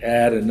 just to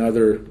add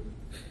another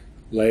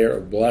layer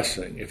of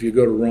blessing, if you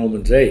go to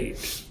Romans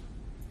 8,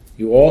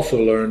 you also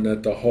learn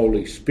that the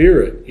Holy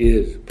Spirit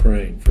is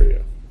praying for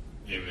you.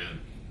 Amen.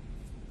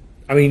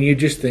 I mean, you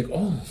just think,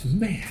 oh,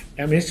 man.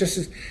 I mean,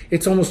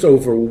 it's almost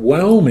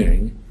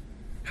overwhelming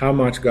how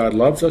much God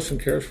loves us and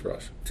cares for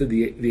us, to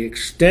the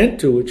extent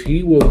to which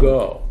he will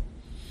go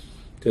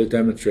to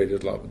demonstrate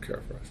his love and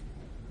care for us.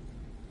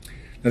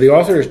 Now, the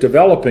author is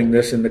developing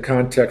this in the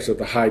context of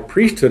the high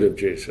priesthood of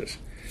Jesus.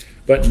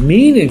 But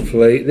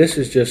meaningfully, this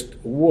is just,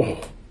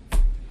 whoa.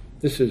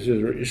 This is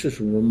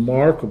a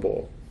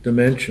remarkable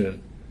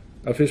dimension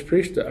of his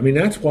priesthood. I mean,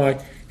 that's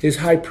why his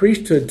high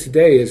priesthood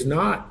today is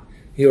not,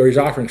 or he's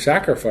offering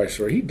sacrifice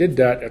for. He did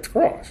that at the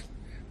cross.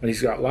 And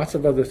he's got lots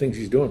of other things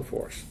he's doing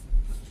for us.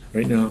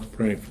 Right now,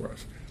 praying for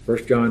us.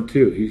 1 John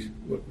 2,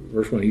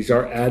 verse 1, he's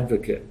our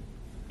advocate,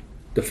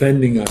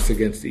 defending us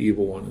against the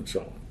evil one and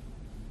so on.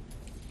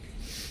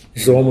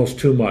 This is almost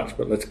too much,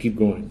 but let's keep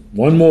going.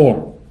 One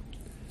more.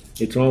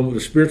 The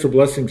spiritual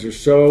blessings are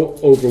so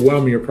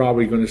overwhelming, you're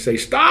probably going to say,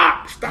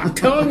 stop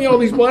telling me all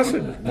these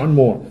blessings. One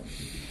more.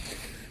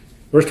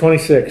 Verse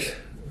 26,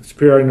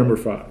 superiority number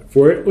 5.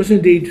 For it was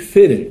indeed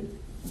fitting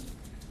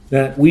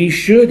that we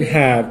should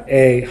have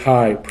a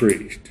high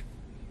priest.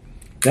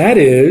 That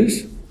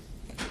is,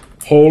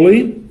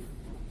 holy,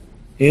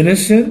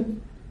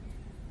 innocent,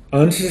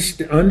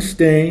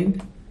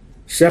 unstained,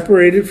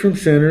 separated from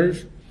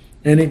sinners,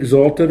 and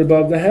exalted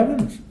above the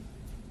heavens.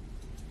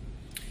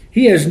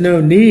 He has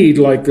no need,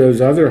 like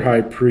those other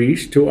high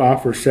priests, to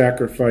offer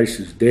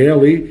sacrifices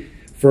daily,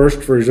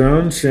 first for his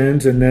own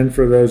sins and then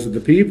for those of the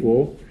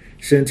people.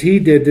 Since he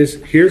did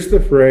this, here's the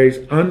phrase,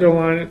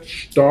 underline it,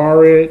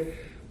 star it,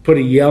 put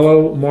a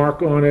yellow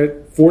mark on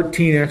it,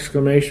 14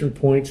 exclamation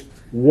points,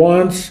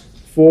 once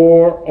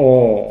for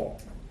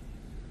all,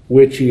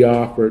 which he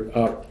offered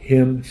up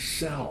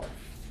himself.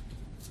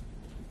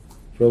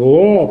 For the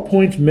law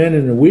appoints men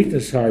in the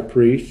weakness high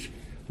priests,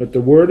 but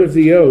the word of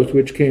the oath,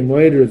 which came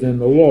later than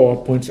the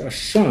law, appoints a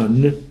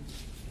son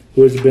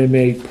who has been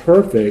made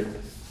perfect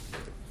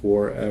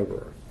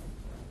forever.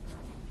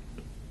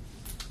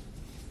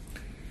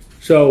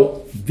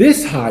 So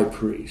this high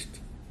priest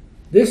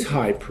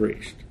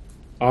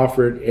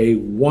offered a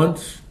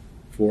once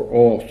for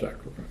all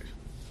sacrifice.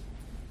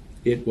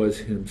 It was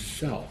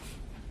himself.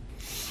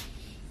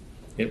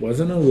 It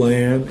wasn't a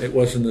lamb. It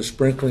wasn't the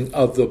sprinkling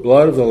of the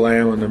blood of the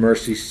lamb on the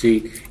mercy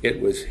seat. It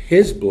was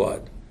his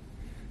blood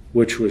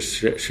which was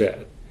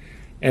shed.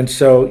 And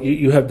so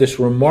you have this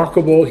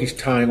remarkable, he's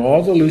tying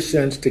all the loose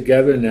ends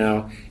together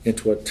now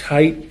into a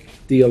tight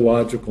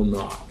theological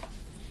knot.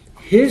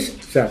 His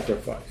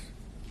sacrifice,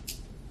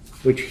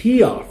 which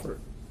he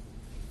offered,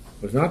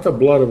 was not the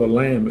blood of a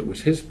lamb, it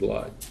was his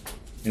blood.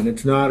 And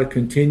it's not a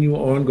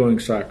continual, ongoing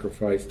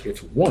sacrifice,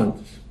 it's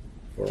once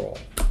for all.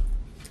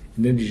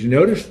 And then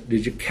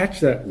did you catch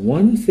that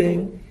one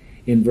thing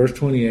in verse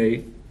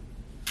 28?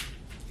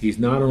 He's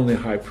not only a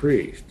high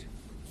priest,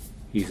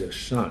 he's a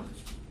son.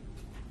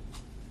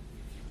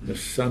 The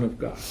Son of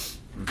God.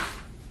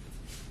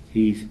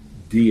 He's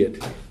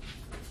deity.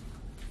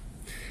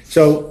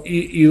 So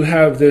you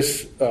have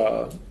this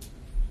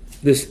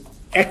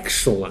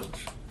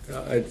excellence,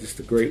 just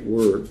a great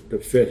word to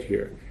fit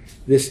here,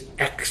 this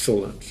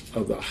excellence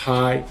of the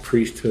high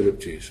priesthood of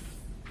Jesus.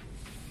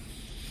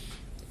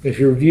 If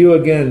you review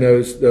again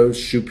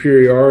those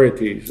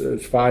superiorities,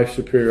 those 5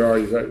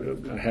 superiorities,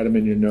 I had them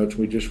in your notes,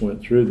 we just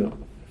went through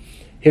them.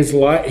 His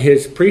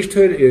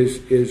priesthood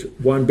is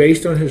one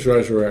based on his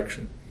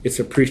resurrection. It's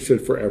a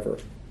priesthood forever.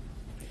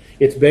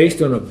 It's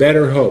based on a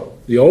better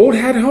hope. The old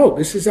had hope.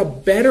 This is a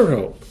better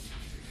hope.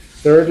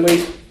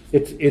 Thirdly,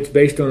 it's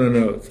based on an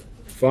oath.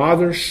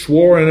 Father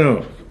swore an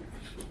oath.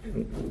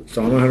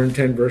 Psalm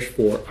 110, verse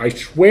 4. I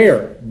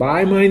swear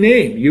by my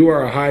name, you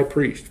are a high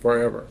priest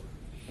forever.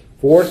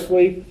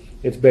 Fourthly,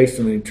 it's based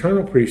on an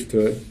eternal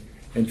priesthood.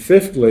 And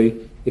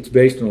fifthly, it's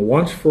based on a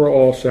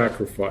once-for-all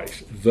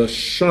sacrifice. The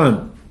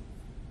Son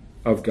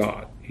of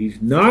God.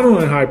 He's not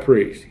only a high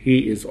priest,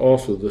 he is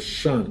also the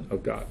Son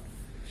of God.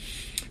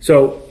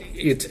 So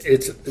it's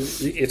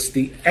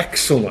the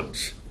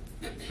excellence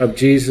of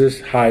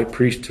Jesus' high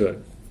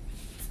priesthood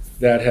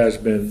that has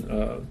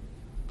been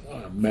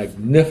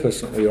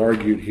magnificently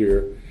argued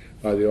here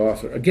by the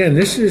author. Again,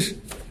 this is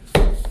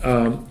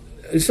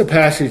a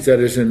passage that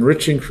is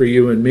enriching for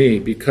you and me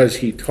because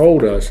he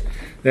told us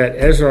that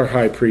as our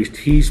high priest,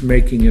 he's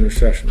making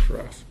intercession for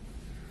us.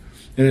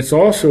 And it's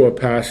also a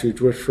passage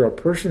which, for a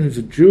person who's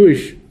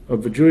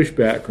of a Jewish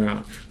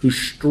background, who's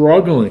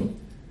struggling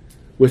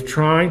with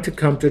trying to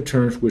come to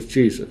terms with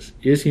Jesus,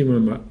 is he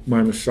my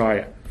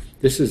Messiah?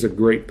 This is a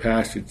great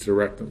passage to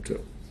direct them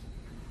to.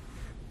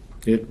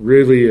 It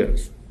really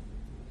is.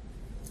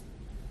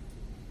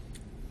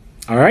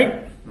 All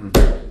right?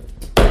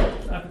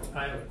 I have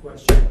a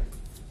question.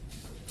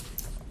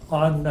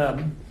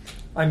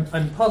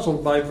 I'm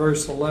puzzled by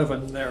verse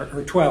 11 there,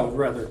 or 12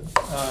 rather,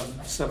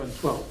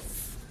 7:12.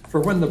 For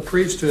when the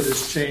priesthood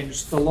is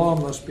changed, the law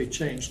must be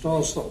changed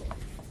also.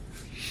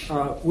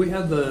 We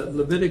had the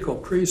Levitical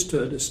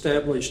priesthood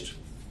established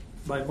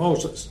by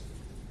Moses.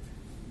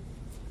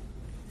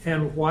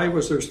 And why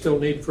was there still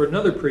need for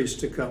another priest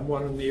to come,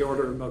 one in the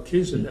order of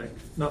Melchizedek,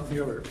 not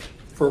the other?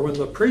 For when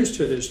the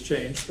priesthood is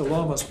changed, the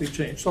law must be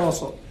changed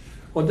also.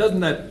 Well, doesn't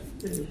that,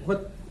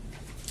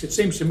 it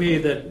seems to me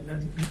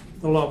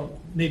that the law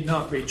need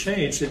not be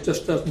changed, it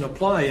just doesn't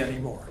apply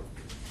anymore.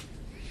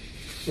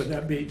 Would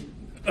that be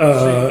safe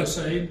to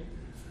say?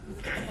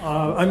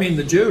 I mean,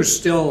 the Jews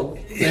still,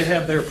 they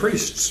have their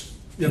priests,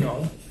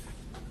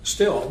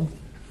 still.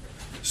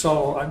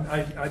 So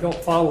I don't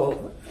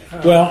follow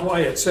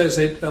why it says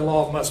the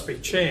law must be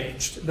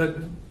changed. That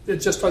it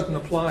just doesn't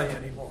apply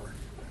anymore.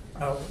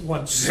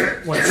 Once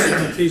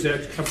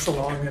Melchizedek comes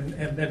along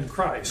and then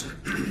Christ.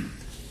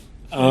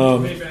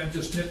 Maybe I'm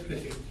just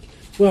nitpicking.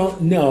 Well,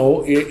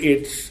 no,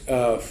 it's.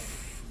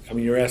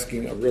 You're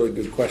asking a really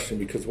good question,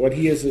 because what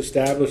he is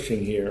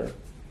establishing here,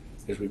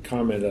 as we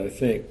commented, I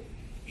think,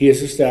 he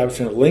is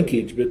establishing a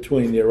linkage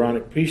between the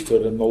Aaronic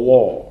priesthood and the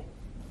law.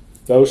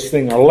 Those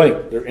things are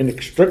linked; they're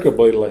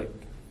inextricably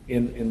linked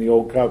in the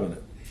Old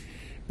Covenant.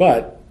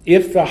 But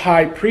if the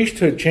high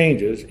priesthood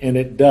changes, and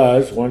it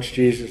does once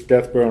Jesus'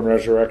 death, burial, and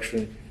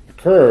resurrection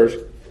occurs,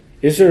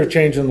 is there a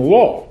change in the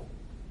law?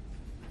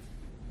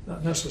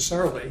 Not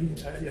necessarily.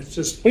 It's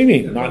just. What do you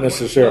mean, not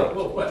necessarily?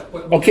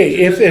 What Okay,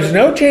 if there's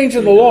no change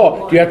in the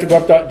law, do you have to go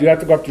up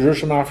to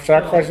Jerusalem and offer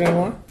sacrifice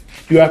anymore?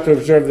 Do you have to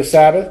observe the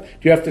Sabbath?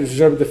 Do you have to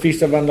observe the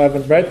Feast of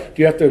Unleavened Bread?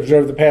 Do you have to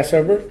observe the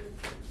Passover?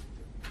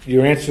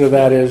 Your answer to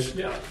that is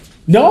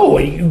no,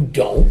 you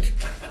don't.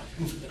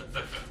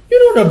 You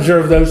don't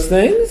observe those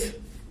things.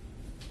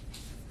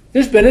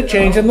 There's been a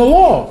change in the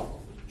law.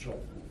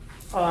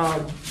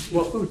 Well,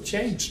 who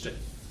changed it?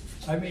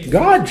 I mean,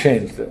 God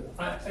changed it.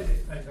 I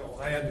know,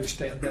 I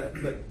understand that,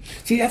 but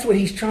See, that's what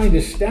he's trying to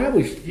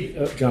establish,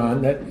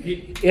 John, that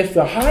if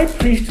the high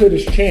priesthood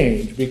is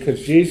changed,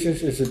 because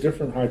Jesus is a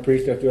different high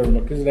priest after the order of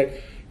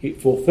Melchizedek,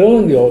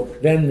 fulfilling the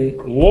oath, then the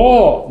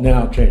law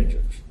now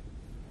changes.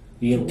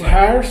 The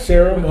entire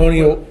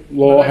ceremonial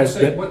law has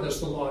been... What does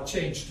the law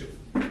change to?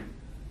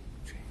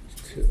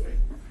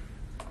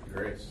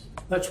 Grace.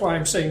 That's why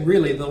I'm saying,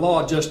 really, the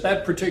law, just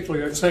that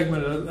particular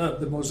segment of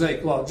the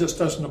Mosaic law just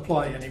doesn't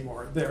apply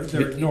anymore. They're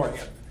ignoring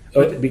it.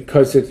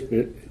 Because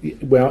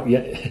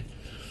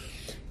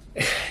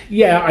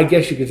yeah, I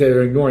guess you could say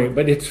they're ignoring it,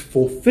 but it's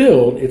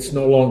fulfilled, it's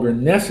no longer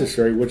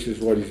necessary, which is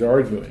what he's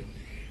arguing.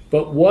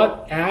 But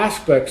what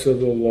aspects of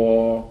the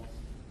law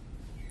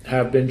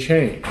have been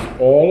changed?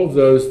 All of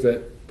those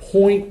that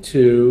point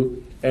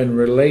to and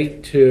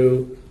relate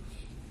to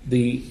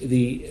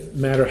the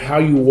matter how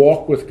you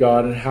walk with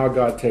God and how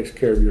God takes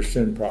care of your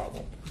sin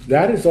problem.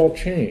 That is all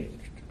changed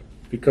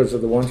because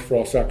of the once for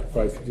all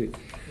sacrifice.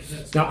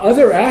 Now,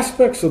 other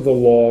aspects of the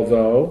law,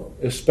 though,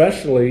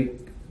 especially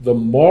the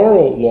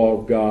moral law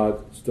of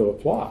God, still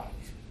applies.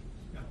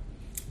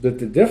 But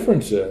the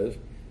difference is,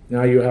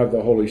 now you have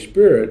the Holy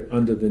Spirit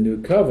under the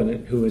new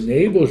covenant who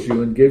enables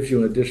you and gives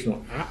you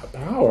additional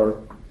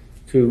power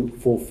to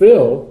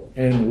fulfill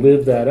and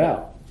live that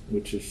out,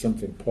 which is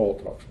something Paul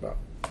talks about.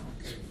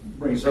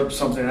 Brings up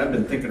something I've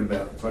been thinking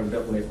about quite a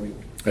bit lately.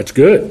 That's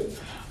good.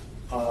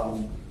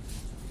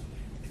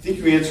 I think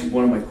you answered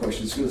one of my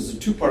questions. It's a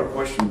two-part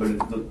question,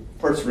 but the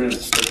parts are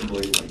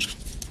inexplicably linked.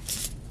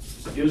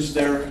 Is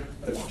there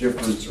a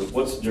difference, or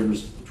what's the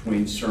difference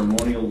between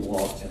ceremonial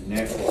law and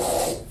natural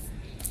law?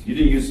 You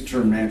didn't use the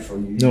term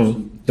natural. You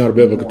used not a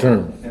biblical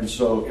term. And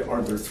so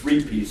are there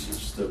three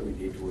pieces that we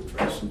need to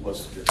address, and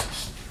what's the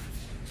difference?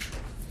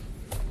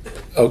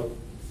 Oh,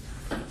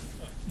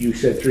 you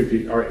said three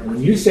pieces. All right,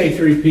 when you say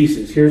three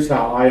pieces, here's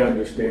how I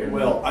understand.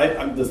 Well,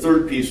 the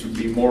third piece would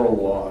be moral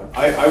law.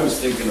 I was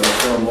thinking of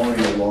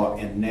ceremonial law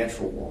and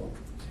natural law.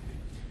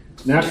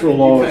 Natural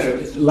law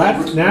is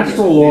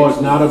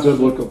not a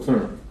biblical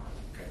term.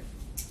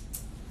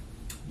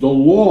 The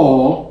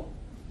law,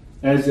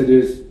 as it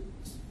is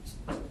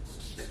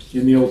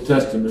in the Old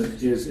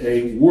Testament, is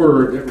a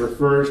word that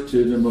refers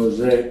to the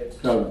Mosaic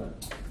covenant.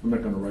 I'm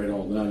not going to write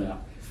all that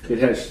out. It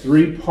has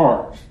three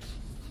parts: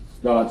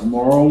 God's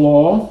moral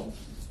law,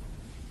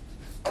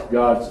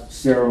 God's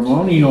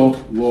ceremonial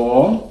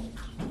law,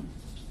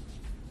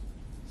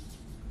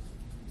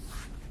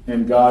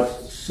 and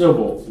God's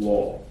civil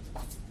law.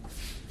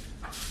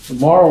 The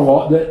moral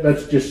law,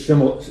 let's just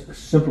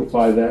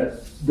simplify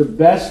that. The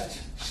best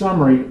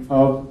summary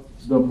of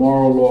the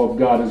moral law of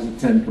God is the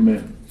Ten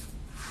Commandments.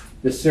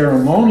 The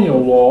ceremonial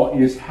law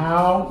is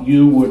how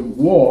you would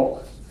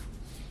walk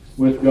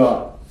with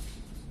God.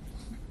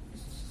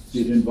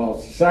 It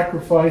involves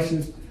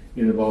sacrifices,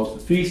 it involves the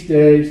feast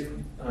days.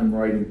 I'm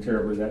writing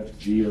terribly, that's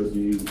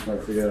G-O-D, we'll try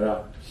to figure that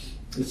out.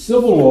 The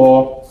civil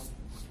law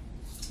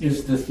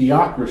is the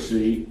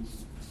theocracy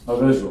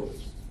of Israel.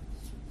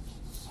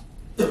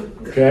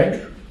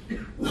 Okay?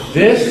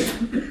 This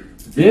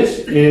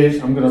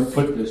is, I'm going to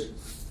put this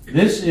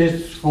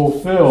is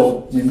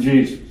fulfilled in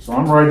Jesus. So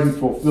I'm writing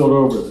fulfilled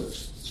over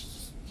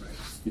this.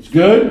 It's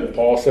good.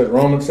 Paul said,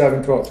 Romans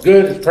 7:12. It's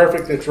good, it's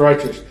perfect, it's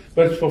righteous.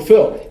 But it's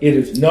fulfilled. It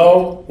is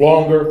no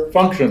longer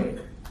functioning.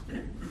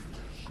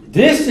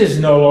 This is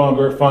no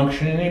longer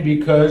functioning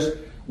because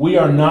We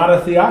are not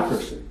a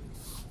theocracy.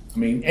 I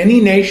mean,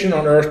 any nation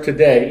on earth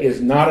today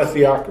is not a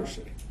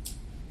theocracy.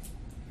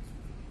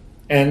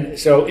 And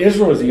so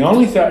Israel is the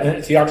only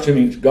theocracy,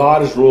 means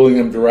God is ruling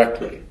them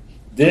directly.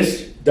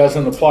 This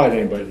doesn't apply to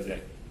anybody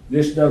today.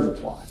 This does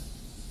apply.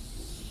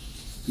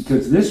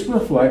 Because this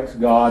reflects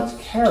God's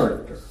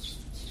character.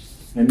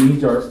 And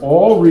these are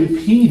all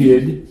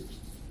repeated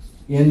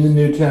in the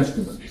New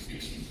Testament.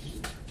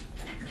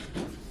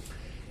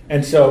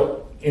 And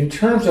so, in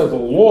terms of the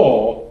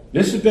law,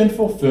 this has been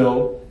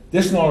fulfilled.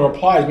 This no longer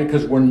applies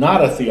because we're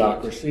not a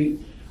theocracy.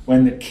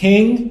 When the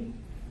king,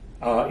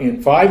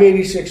 in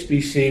 586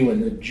 BC,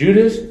 when the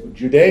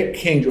Judaic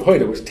king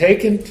Jehoiada was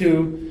taken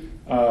to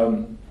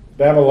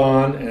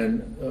Babylon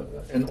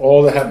and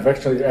all that have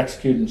eventually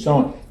executed and so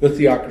on, the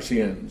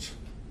theocracy ends.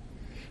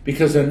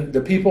 Because then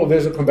the people of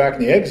Israel come back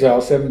in the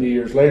exile 70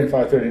 years later in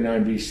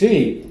 539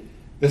 BC,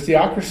 the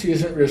theocracy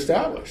isn't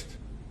reestablished.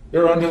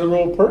 They're under the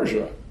rule of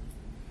Persia.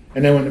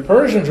 And then when the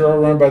Persians are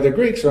overrun by the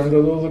Greeks, they're under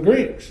the rule of the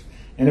Greeks.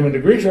 And then when the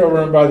Greeks are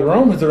overrun by the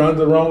Romans, they're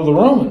under the rule of the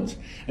Romans.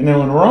 And then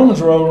when the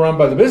Romans are overrun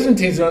by the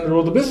Byzantines, they're under the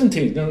rule of the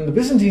Byzantines. And when the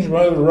Byzantines are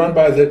overrun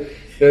by the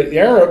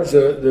Arabs,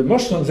 the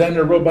Muslims, then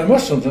they're ruled by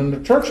Muslims. And the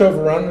Turks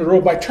overrun, they're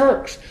ruled by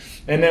Turks.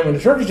 And then when the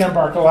Turkish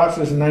Empire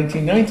collapses in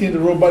 1919, they're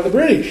ruled by the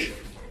British.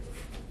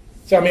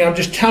 So, I mean, I'm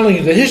just telling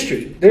you the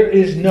history. There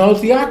is no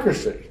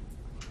theocracy.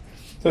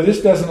 So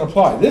this doesn't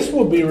apply. This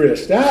will be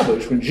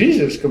reestablished when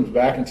Jesus comes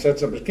back and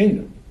sets up his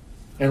kingdom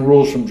and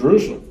rules from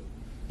Jerusalem.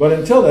 But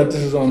until that,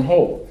 this is on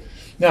hold.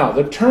 Now,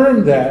 the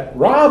term that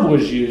Rob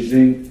was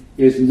using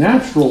is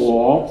natural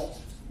law,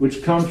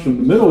 which comes from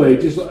the Middle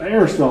Ages.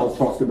 Aristotle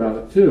talked about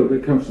it too.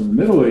 It comes from the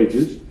Middle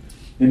Ages,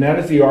 and that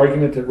is the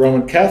argument that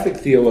Roman Catholic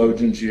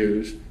theologians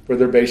use for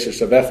their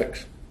basis of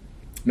ethics,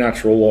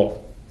 natural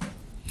law.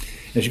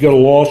 As you go to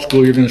law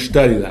school, you're going to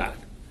study that.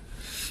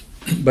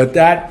 But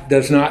that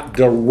does not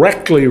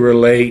directly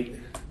relate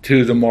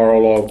to the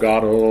moral law of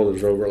God, although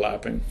there's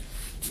overlapping.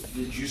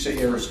 Did you say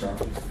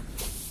Aristotle?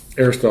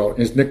 Aristotle,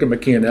 his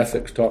Nicomachean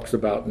Ethics talks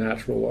about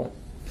natural law.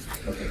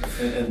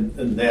 Okay,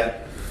 and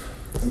that,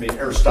 I mean,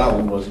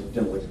 Aristotle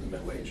didn't live in the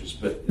Middle Ages,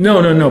 but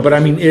No. But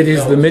I mean, it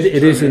is the mid.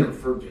 It is in.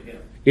 referred to him.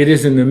 It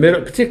is in the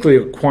middle,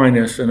 particularly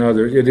Aquinas and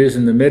others. It is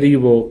in the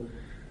medieval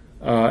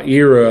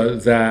era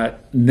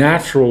that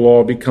natural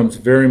law becomes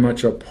very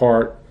much a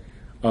part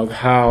of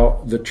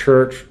how the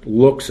church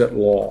looks at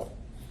law.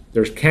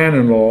 There's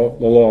canon law,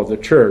 the law of the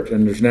church,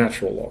 and there's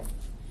natural law.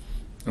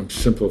 I'm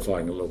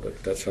simplifying a little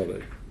bit. That's how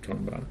they talk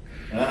about it.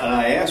 And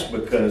I ask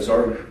because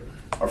our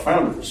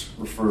founders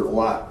referred a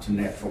lot to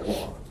natural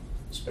law,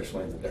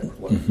 especially in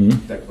the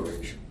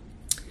Declaration,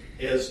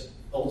 as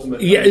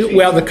ultimate. Yeah,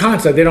 well, the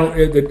concept,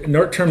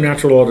 the term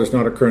natural law does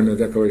not occur in the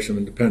Declaration of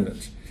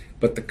Independence,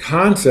 but the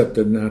concept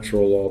of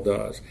natural law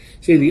does.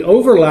 See, the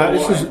overlap.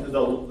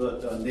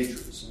 The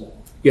nature's law.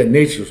 Yeah,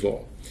 nature's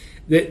law.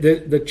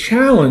 The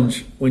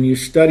challenge when you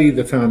study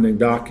the founding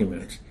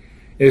documents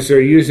is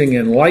they're using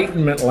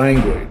Enlightenment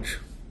language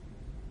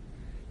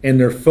and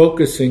they're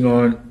focusing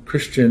on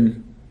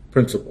Christian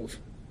principles.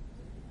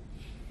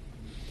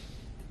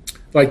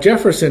 Like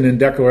Jefferson in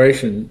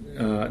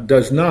Declaration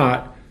does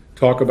not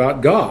talk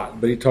about God,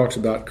 but he talks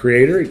about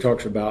Creator, he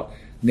talks about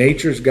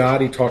nature's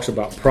God, he talks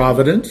about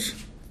providence.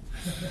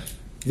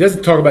 He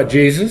doesn't talk about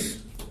Jesus,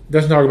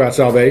 doesn't talk about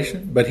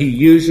salvation, but he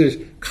uses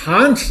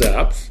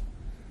concepts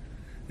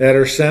that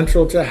are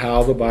central to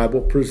how the Bible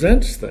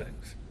presents things.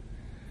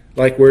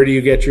 Like, where do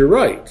you get your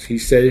rights? He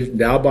says,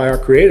 endowed by our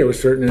Creator with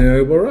certain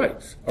inalienable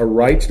rights. Our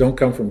rights don't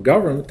come from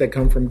government, they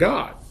come from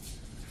God.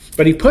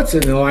 But he puts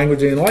it in the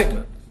language of the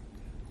Enlightenment.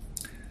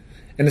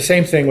 And the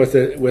same thing with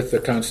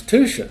the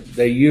Constitution.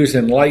 They use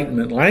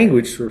Enlightenment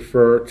language to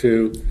refer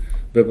to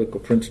biblical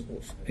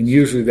principles. And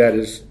usually that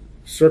is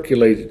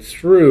circulated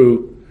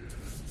through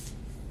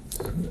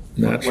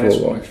natural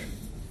law.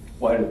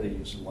 Why did they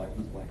use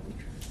Enlightenment language?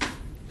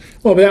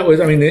 Well, that was,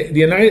 I mean, the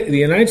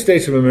United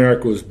States of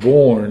America was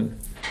born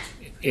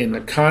in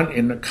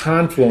the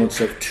confluence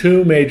of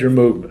two major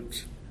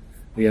movements: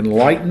 the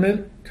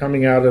Enlightenment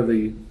coming out of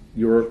the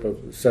Europe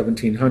of the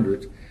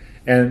 1700s,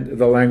 and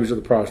the language of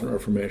the Protestant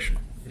Reformation.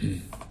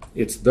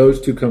 It's those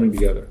two coming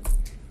together.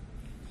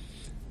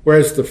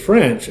 Whereas the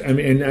French, I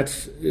mean, and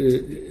that's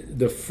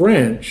the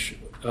French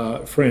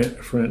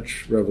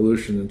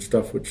Revolution and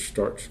stuff, which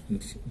starts in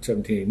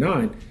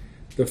 1789.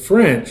 The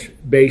French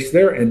based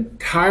their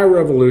entire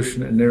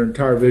revolution and their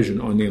entire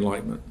vision on the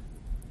Enlightenment.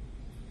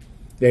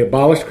 They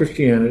abolished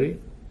Christianity,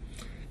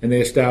 and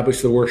they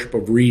established the worship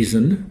of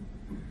reason,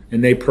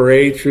 and they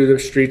parade through the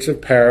streets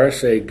of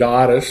Paris a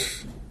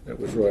goddess that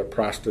was really a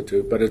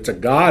prostitute, but it's a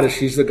goddess.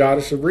 She's the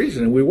goddess of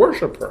reason, and we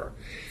worship her.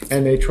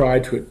 And they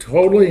tried to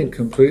totally and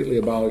completely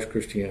abolish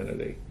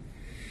Christianity.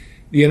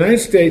 The United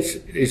States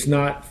is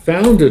not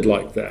founded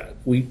like that.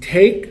 We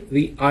take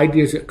the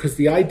ideas, because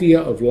the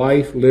idea of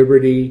life,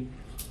 liberty,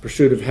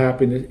 pursuit of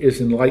happiness is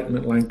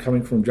Enlightenment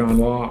coming from John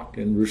Locke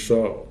and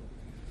Rousseau.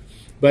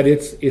 But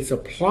it's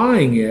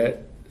applying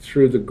it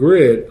through the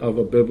grid of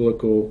a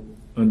biblical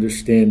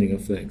understanding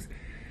of things.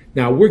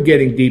 Now, we're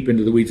getting deep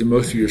into the weeds, and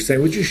most of you are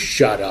saying, would you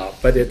shut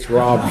up? But it's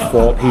Rob's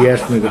fault. He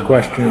asked me the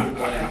question.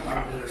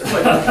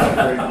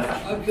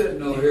 I'm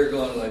sitting over here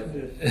going like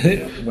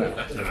this. Well,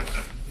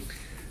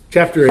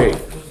 chapter 8.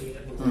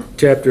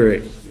 Chapter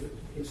 8.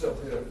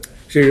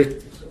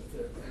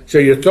 So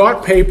your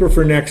thought paper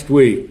for next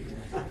week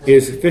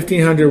is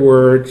 1,500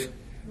 words.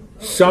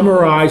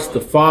 Summarize the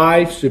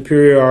 5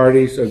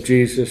 superiorities of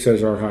Jesus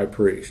as our high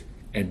priest,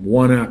 and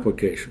one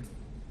application.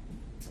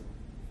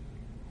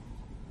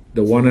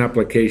 The one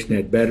application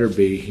had better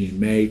be he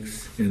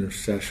makes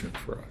intercession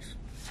for us.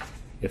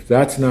 If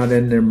that's not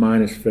in there,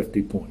 minus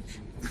 50 points.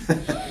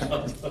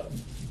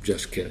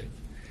 Just kidding.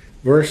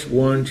 Verse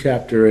 1,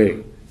 chapter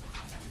 8.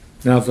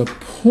 Now the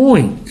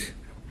point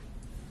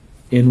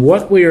in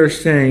what we are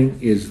saying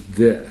is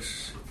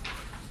this.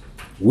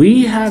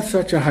 We have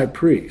such a high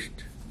priest,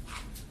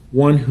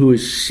 one who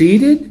is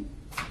seated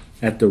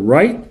at the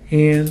right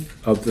hand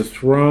of the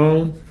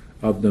throne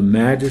of the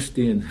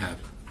majesty in heaven.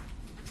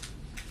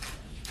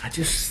 I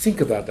just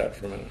think about that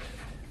for a minute.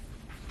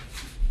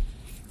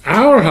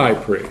 Our high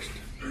priest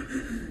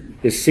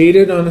is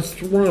seated on a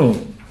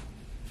throne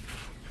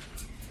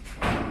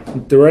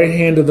at the right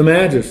hand of the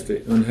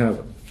majesty in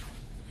heaven.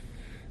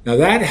 Now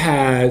that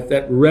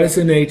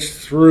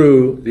resonates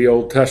through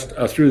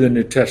the through the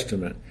New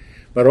Testament,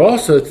 but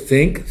also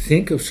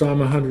think of Psalm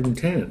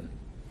 110.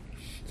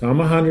 Psalm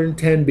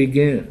 110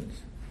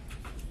 begins,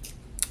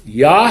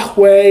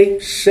 Yahweh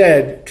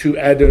said to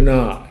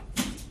Adonai,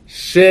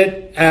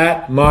 sit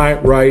at my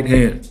right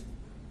hand.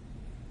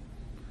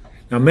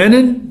 Now,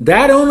 Menon,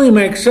 that only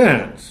makes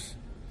sense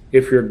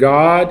if your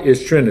God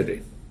is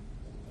Trinity.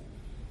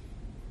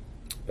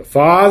 The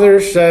Father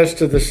says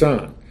to the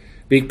Son,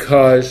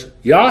 because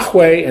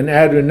Yahweh and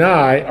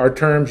Adonai are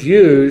terms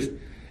used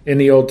in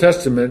the Old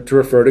Testament to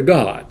refer to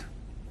God.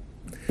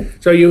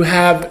 So you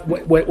have,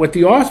 what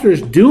the author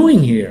is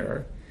doing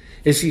here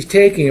is he's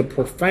taking a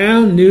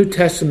profound New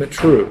Testament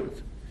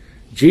truth.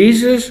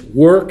 Jesus'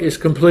 work is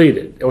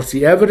completed. What's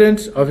the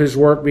evidence of his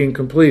work being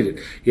completed?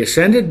 He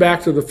ascended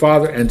back to the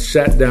Father and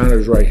sat down at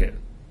his right hand.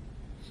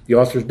 The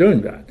author's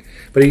doing that.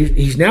 But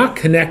he's now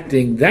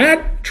connecting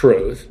that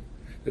truth,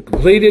 the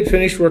completed,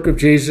 finished work of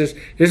Jesus,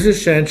 his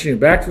ascension,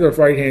 back to the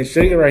right hand,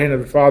 sitting at the right hand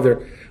of the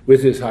Father,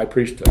 with his high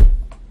priesthood.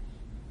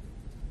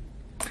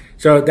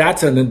 So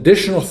that's an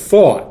additional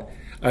thought,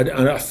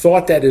 a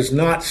thought that is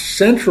not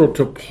central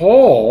to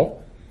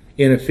Paul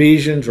in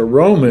Ephesians or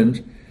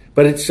Romans,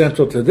 but it's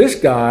central to this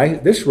guy,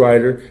 this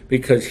writer,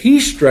 because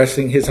he's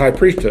stressing his high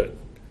priesthood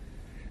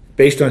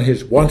based on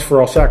his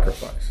once-for-all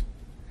sacrifice.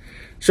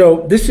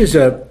 So this is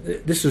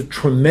a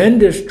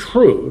tremendous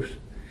truth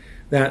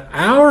that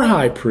our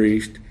high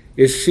priest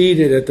is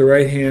seated at the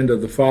right hand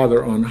of the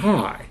Father on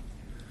high.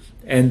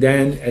 And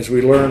then, as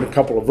we learned a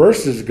couple of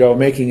verses ago,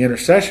 making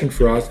intercession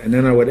for us, and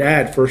then I would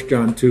add 1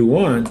 John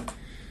 2:1,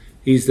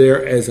 he's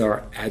there as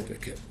our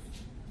advocate.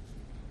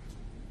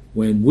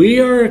 When we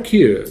are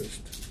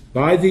accused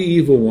by the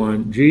evil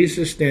one,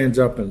 Jesus stands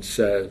up and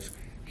says,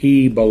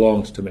 he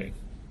belongs to me.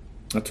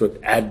 That's what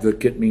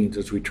advocate means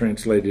as we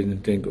translate it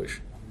into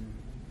English.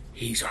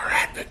 He's our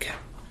advocate.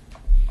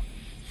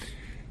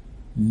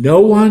 No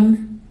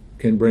one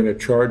can bring a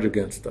charge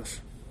against us.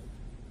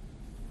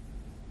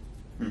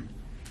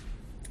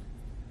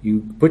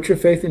 You put your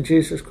faith in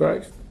Jesus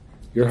Christ,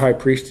 your high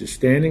priest is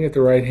standing at the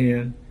right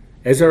hand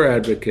as our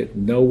advocate.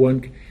 No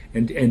one,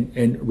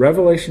 and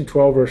Revelation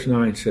 12 verse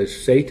 9 says,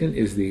 Satan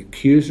is the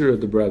accuser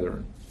of the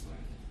brethren.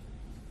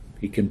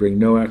 He can bring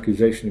no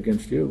accusation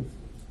against you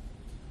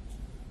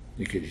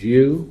because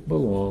you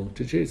belong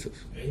to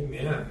Jesus.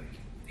 Amen.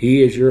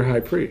 He is your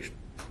high priest.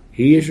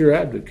 He is your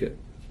advocate.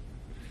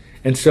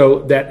 And so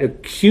that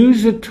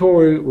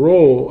accusatory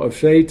role of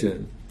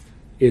Satan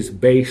is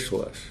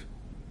baseless.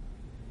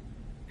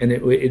 And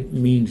it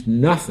means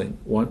nothing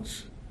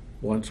once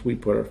we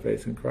put our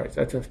faith in Christ.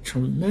 That's a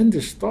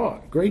tremendous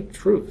thought, great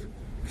truth.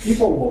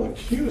 People will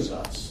accuse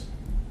us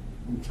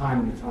from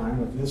time to time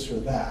of this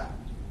or that,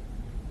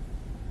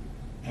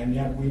 and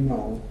yet we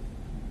know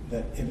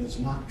that it is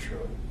not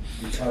true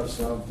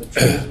because of the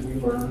truth we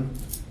learn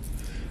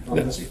from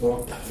this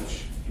book,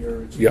 which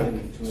you're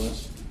explaining to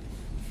us.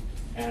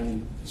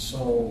 And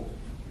so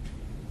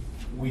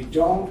we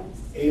don't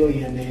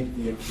alienate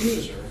the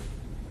accuser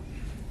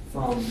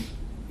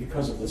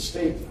because of the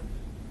statement,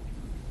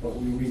 but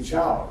we reach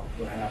out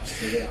perhaps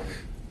to them.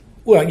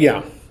 Well,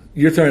 yeah,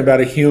 you're talking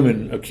about a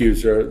human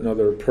accuser,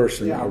 another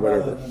person or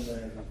whatever. Rather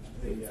than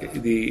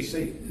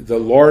The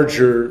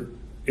larger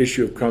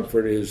issue of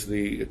comfort is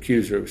the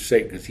accuser of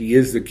Satan, because he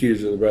is the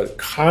accuser of the brother,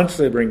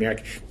 constantly bringing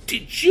act.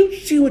 Did you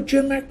see what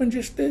Jim Mackman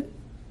just did?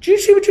 Did you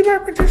see what Jim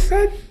Mackman just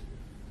said?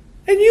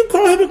 And you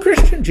call him a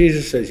Christian?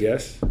 Jesus says,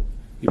 yes,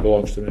 he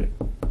belongs to me.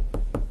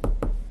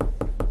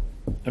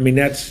 I mean,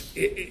 that's,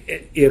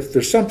 if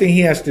there's something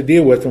he has to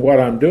deal with in what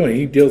I'm doing,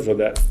 he deals with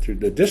that through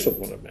the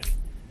discipline of me.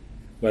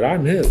 But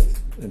I'm his,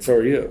 and so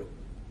are you.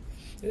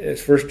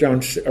 It's 1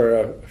 Corinthians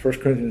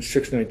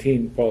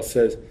 6:19, Paul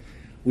says,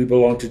 we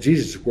belong to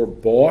Jesus. We're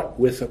bought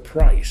with a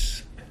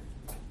price.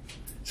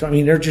 So, I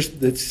mean,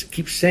 it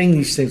keeps saying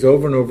these things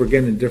over and over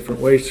again in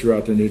different ways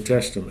throughout the New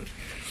Testament.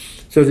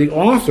 So the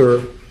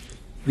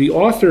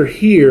author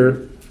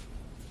here,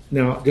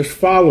 now just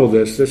follow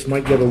this. This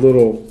might get a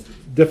little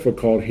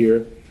difficult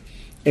here.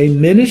 A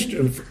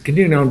minister,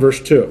 continue now in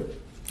verse 2.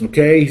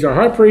 Okay, he's our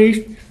high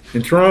priest,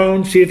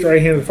 enthroned, seated at the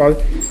right hand of the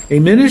Father. A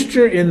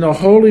minister in the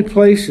holy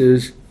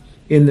places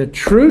in the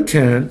true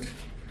tent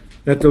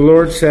that the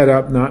Lord set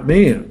up, not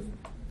man.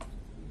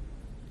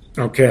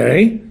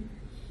 Okay,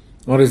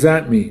 what does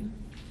that mean?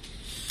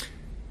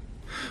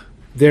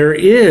 There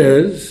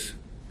is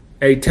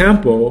a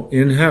temple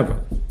in heaven.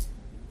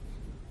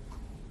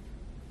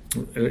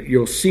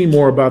 You'll see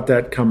more about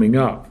that coming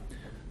up.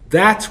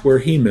 That's where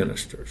he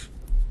ministers.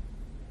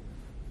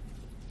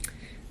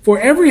 For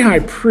every high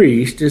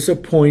priest is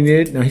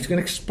appointed, now he's going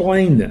to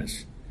explain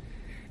this.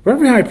 For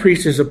every high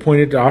priest is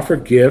appointed to offer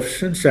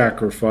gifts and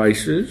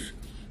sacrifices.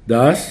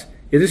 Thus,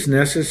 it is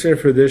necessary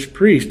for this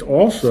priest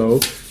also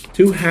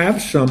to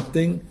have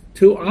something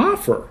to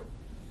offer.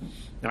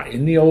 Now,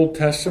 in the Old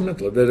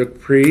Testament, Levitical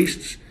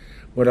priests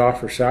would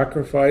offer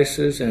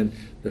sacrifices and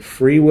the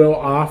free will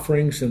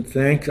offerings and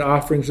thank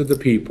offerings of the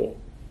people.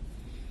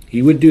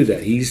 He would do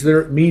that. He's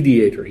their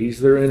mediator.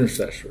 He's their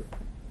intercessor.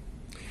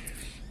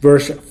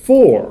 Verse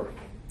 4.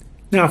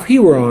 Now, if he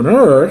were on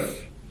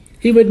earth,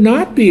 he would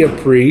not be a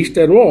priest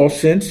at all,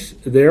 since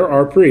there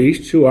are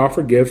priests who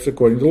offer gifts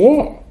according to the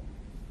law.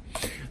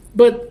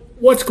 But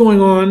what's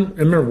going on? And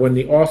remember, when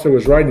the author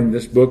was writing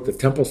this book, the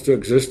temple still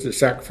existed, the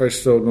sacrifice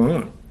still going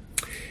on.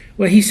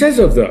 Well, he says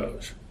of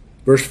those,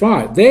 verse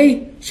 5,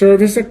 they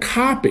serve as a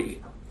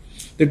copy.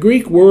 The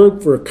Greek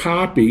word for a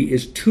copy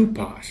is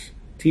tupos,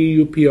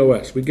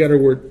 T-U-P-O-S. We get our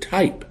word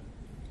type.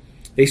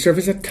 They serve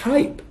as a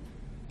type,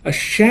 a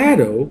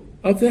shadow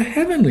of the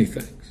heavenly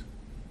things.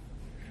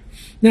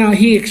 Now,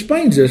 he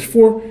explains this,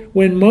 for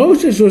when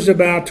Moses was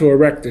about to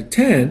erect a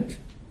tent,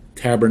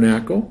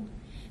 tabernacle,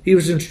 he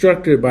was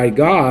instructed by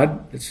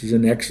God, this is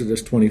in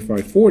Exodus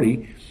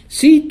 25:40,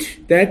 see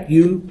that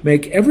you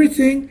make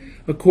everything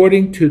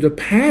according to the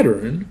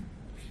pattern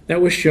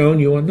that was shown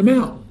you on the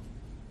mountain.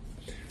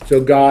 So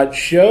God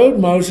showed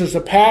Moses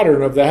a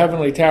pattern of the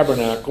heavenly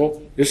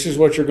tabernacle. This is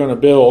what you're going to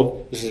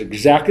build. This is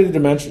exactly the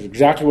dimensions,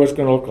 exactly what it's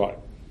going to look like.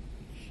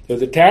 So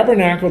the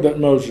tabernacle that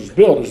Moses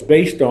built is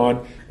based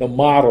on the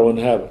model in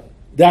heaven.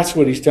 That's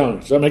what he's telling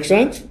us. Does that make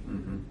sense?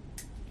 Mm-hmm.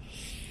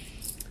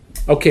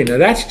 Okay, now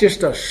that's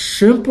just a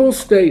simple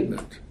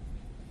statement.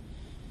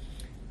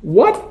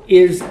 What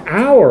is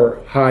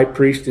our high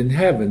priest in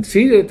heaven,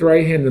 seated at the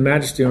right hand of the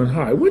majesty on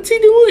high? What's he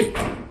doing?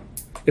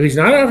 If he's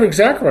not offering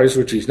sacrifice,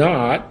 which he's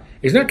not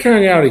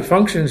carrying out any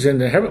functions in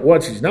the heaven,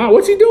 what's he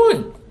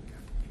doing?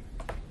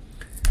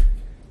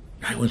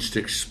 He wants to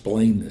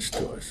explain this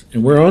to us.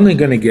 And we're only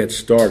going to get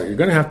started. You're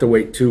going to have to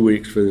wait 2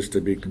 weeks for this to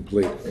be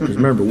complete. Because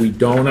remember, we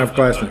don't have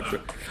class next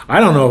week.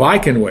 I don't know if I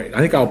can wait. I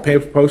think I'll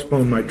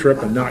postpone my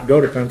trip and not go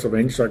to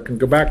Pennsylvania so I can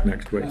go back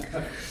next week.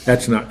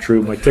 That's not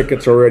true. My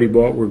ticket's already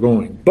bought. We're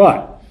going.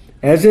 But,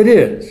 as it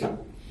is,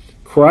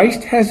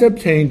 Christ has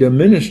obtained a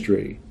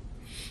ministry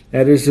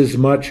that is as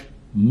much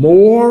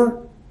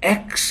more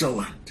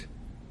excellent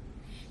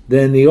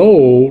than the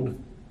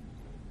old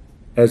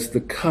as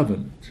the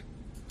covenant.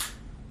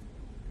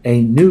 A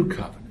new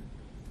covenant.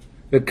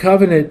 The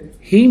covenant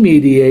he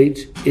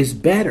mediates is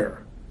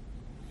better,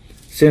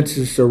 since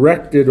it's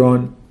erected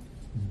on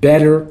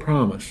better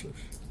promises.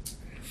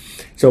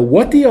 So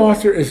what the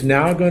author is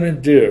now going to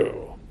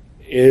do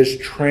is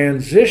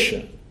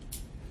transition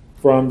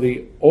from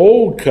the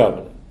old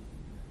covenant,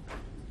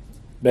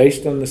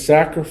 based on the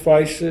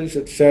sacrifices,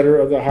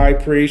 etc., of the high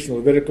priest and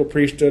Levitical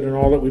priesthood and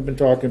all that we've been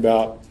talking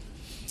about,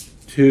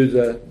 to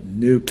the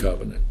new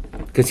covenant.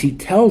 Because he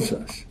tells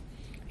us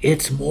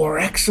it's more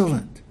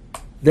excellent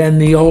than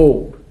the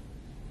old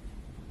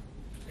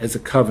as a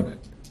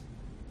covenant.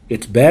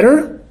 It's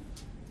better,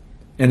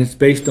 and it's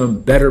based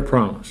on better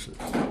promises.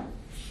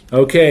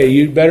 Okay,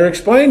 you'd better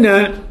explain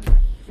that.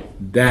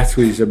 That's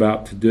what he's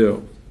about to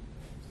do.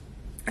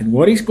 And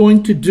what he's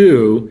going to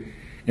do,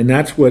 and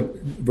that's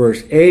what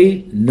verse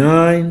 8,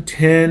 9,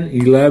 10,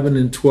 11,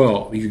 and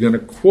 12, he's going to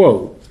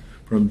quote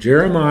from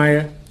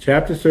Jeremiah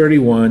chapter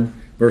 31,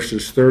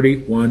 verses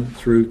 31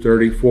 through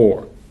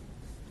 34.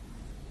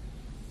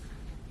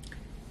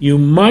 You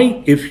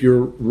might, if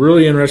you're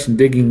really interested in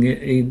digging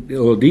a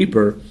little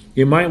deeper,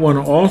 you might want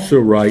to also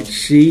write,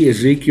 see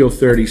Ezekiel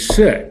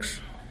 36,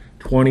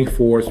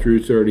 24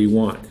 through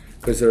 31.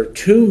 Because there are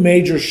two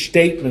major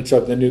statements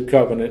of the new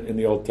covenant in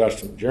the Old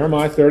Testament.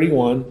 Jeremiah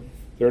 31,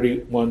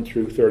 31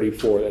 through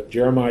 34. That's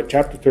Jeremiah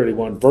chapter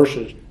 31,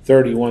 verses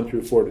 31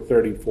 through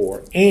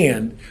 34.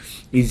 And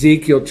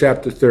Ezekiel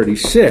chapter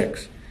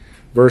 36,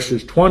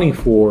 verses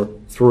 24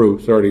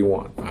 through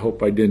 31. I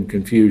hope I didn't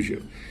confuse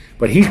you.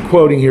 But he's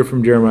quoting here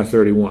from Jeremiah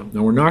 31.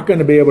 Now, we're not going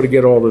to be able to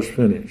get all this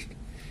finished.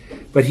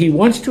 But he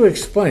wants to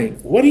explain,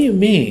 what do you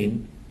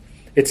mean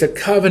it's a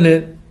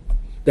covenant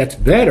that's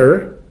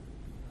better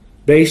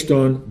based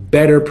on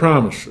better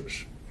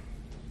promises?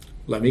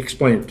 Let me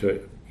explain it to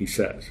you, he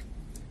says.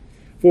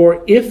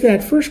 For if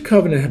that first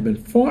covenant had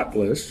been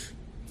faultless,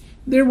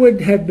 there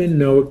would have been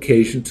no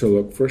occasion to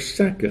look for a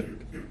second.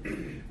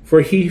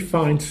 For he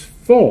finds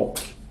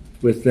fault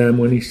with them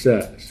when he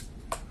says,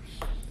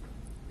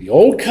 the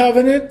old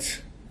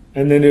covenant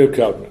and the new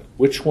covenant,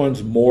 which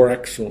one's more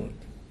excellent,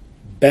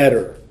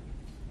 better,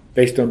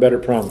 based on better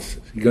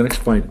promises? He's going to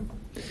explain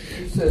it.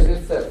 He says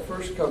if that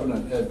first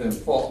covenant had been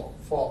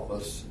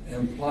faultless,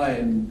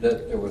 implying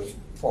that there was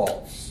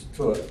faults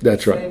to it.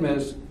 That's right. Same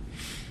as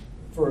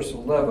verse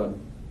 11.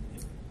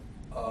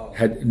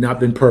 Had not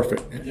been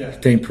perfect, Yeah.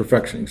 attained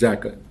perfection,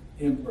 exactly.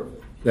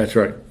 Imperfect. That's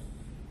right.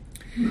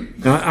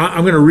 Now,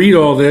 I'm going to read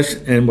all this,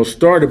 and we'll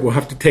start it. We'll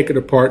have to take it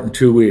apart in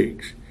 2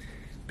 weeks.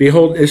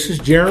 Behold, this is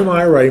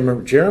Jeremiah writing.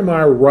 Remember,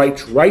 Jeremiah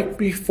writes right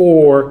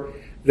before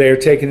they are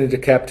taken into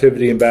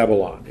captivity in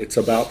Babylon. It's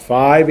about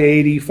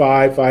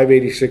 585,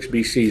 586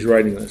 BC he's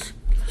writing this.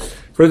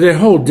 For the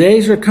whole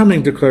days are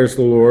coming, declares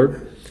the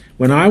Lord,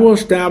 when I will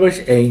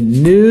establish a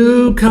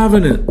new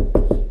covenant.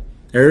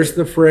 There's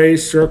the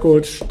phrase, circle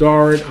it,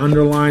 star it,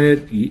 underline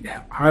it,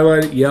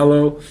 highlight it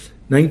yellow,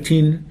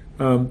 19,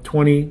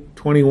 20,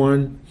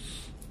 21,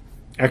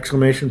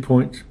 exclamation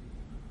points.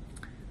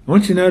 I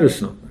want you to notice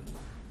something.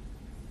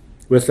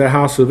 With the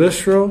house of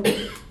Israel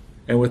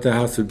and with the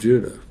house of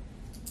Judah.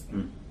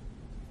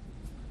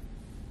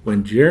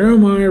 When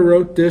Jeremiah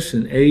wrote this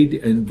in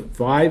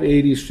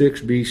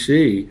 586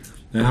 BC,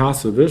 the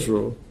house of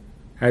Israel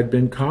had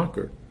been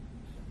conquered.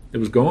 It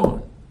was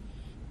gone.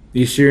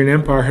 The Assyrian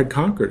Empire had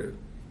conquered it.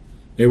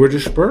 They were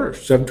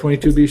dispersed,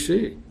 722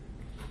 BC.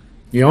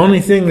 The only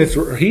thing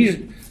that he's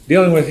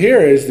dealing with here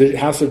is the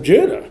house of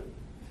Judah.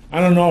 I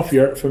don't know if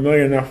you're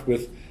familiar enough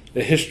with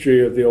the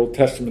history of the Old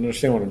Testament to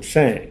understand what I'm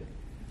saying.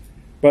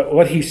 But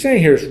what he's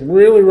saying here is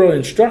really, really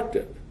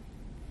instructive.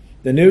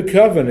 The new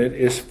covenant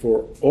is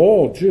for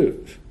all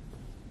Jews.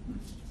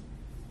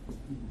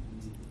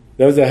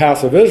 Those are the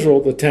house of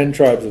Israel, the 10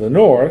 tribes of the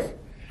north,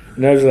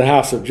 and those are the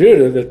house of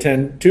Judah, the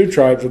 2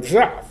 tribes of the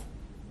south.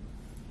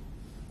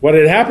 What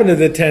had happened to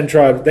the 10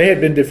 tribes, they had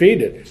been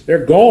defeated.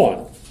 They're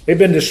gone. They've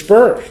been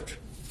dispersed.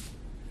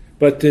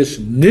 But this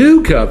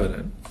new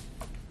covenant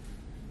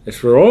is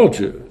for all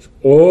Jews,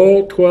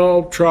 all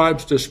 12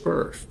 tribes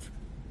dispersed.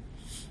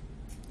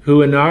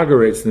 Who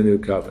inaugurates the new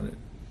covenant?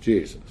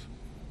 Jesus.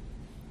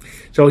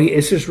 So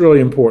this is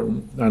really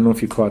important. I don't know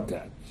if you caught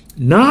that.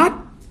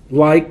 Not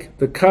like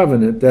the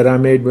covenant that I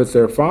made with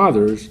their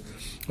fathers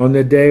on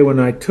the day when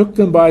I took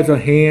them by the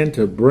hand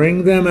to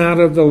bring them out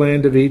of the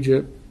land of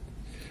Egypt,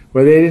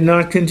 where they did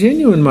not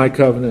continue in my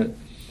covenant.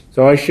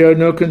 So I showed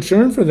no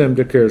concern for them,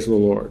 declares the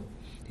Lord.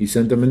 He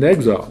sent them into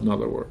exile, in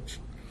other words.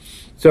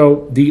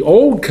 So the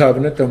old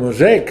covenant, the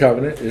Mosaic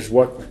covenant, is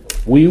what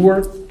we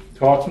were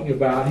talking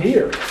about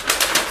here.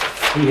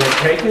 He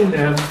had taken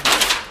them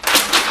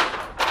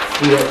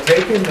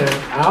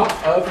out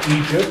of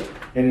Egypt,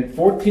 and in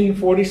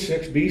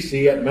 1446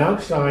 BC at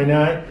Mount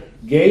Sinai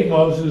gave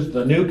Moses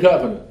the new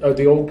covenant, or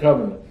the old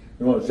covenant,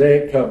 the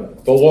Mosaic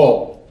covenant, the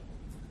law.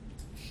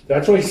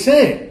 That's what he's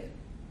saying.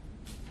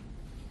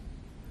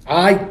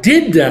 I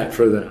did that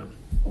for them.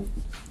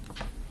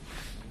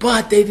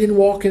 But they didn't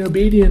walk in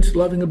obedience,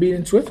 loving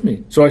obedience with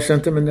me. So I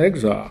sent them into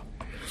exile.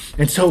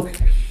 And so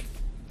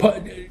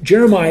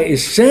Jeremiah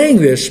is saying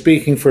this,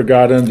 speaking for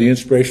God under the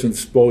inspiration of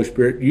the Holy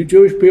Spirit. You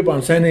Jewish people,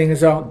 I'm sending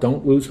this out.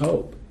 Don't lose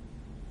hope.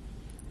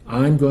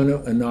 I'm going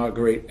to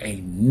inaugurate a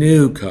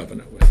new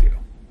covenant with you.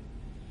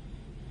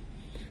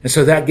 And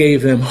so that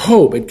gave them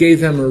hope. It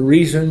gave them a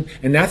reason.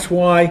 And that's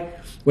why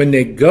when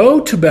they go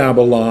to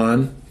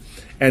Babylon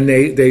and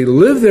they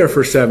live there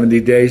for 70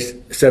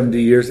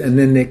 years, and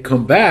then they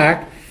come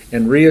back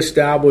and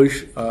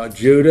reestablish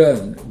Judah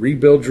and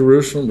rebuild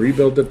Jerusalem,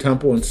 rebuild the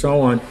temple, and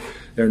so on.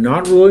 They're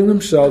not ruling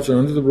themselves. They're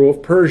under the rule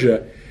of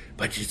Persia.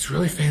 But it's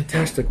really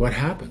fantastic what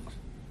happened.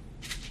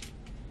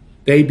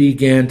 They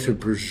began to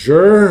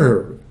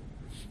preserve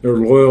their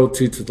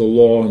loyalty to the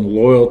law and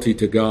loyalty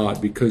to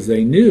God, because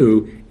they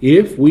knew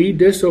if we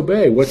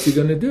disobey, what's he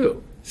going to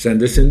do?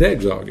 Send us into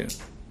exile again.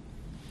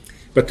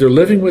 But they're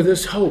living with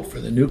this hope for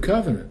the new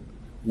covenant.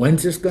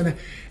 When's this going to...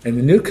 And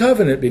the new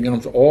covenant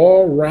becomes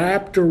all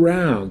wrapped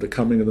around the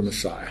coming of the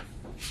Messiah.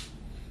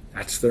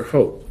 That's their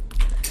hope.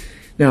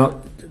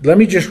 Now, let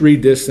me just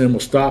read this, then we'll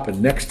stop,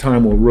 and next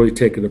time we'll really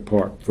take it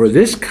apart. For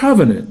this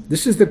covenant,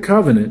 this is the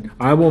covenant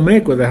I will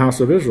make with the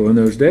house of Israel in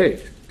those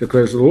days,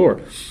 declares the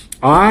Lord.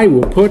 I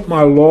will put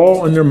my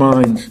law in their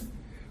minds,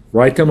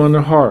 write them on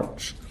their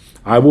hearts.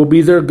 I will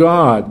be their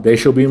God, they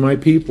shall be my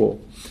people.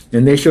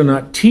 And they shall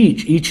not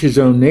teach each his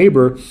own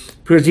neighbor,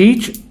 because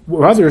each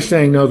brother is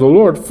saying, know the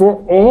Lord,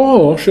 for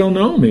all shall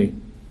know me,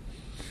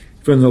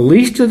 from the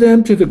least of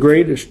them to the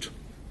greatest.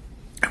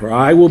 For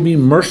I will be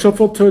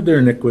merciful toward their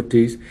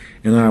iniquities,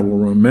 and I will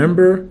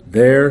remember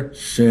their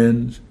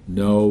sins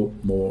no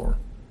more.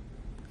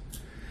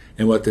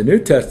 And what the New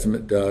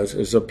Testament does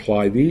is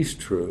apply these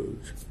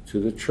truths to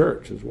the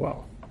church as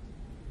well.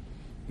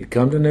 You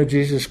come to know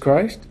Jesus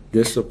Christ,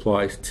 this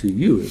applies to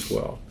you as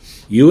well.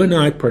 You and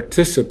I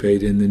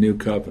participate in the new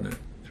covenant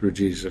through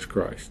Jesus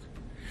Christ.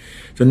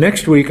 So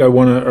next week,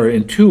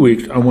 in 2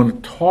 weeks, I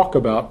want to talk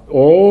about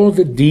all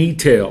the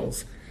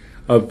details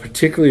of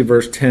particularly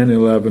verse 10,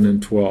 11,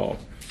 and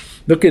 12.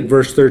 Look at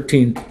verse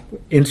 13.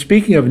 In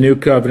speaking of new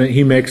covenant,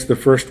 he makes the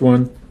first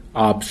one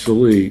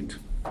obsolete.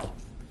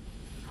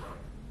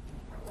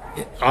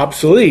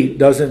 Obsolete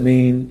doesn't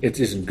mean it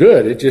isn't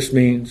good. It just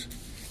means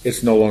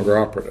it's no longer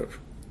operative.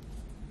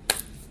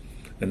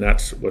 And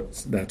that's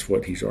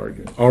what he's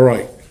arguing. All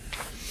right.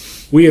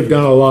 We have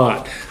done a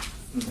lot.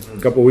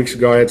 A couple of weeks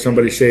ago, I had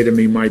somebody say to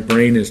me, my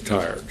brain is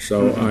tired.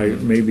 So I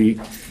maybe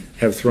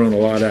have thrown a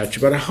lot at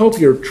you. But I hope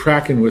you're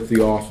tracking with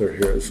the author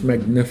here. It's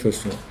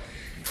magnificent.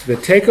 The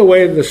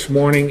takeaway this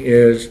morning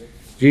is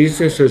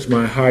Jesus is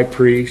my high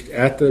priest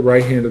at the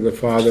right hand of the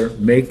Father,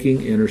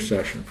 making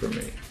intercession for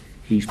me.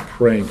 He's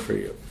praying for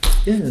you.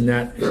 Isn't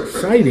that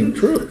exciting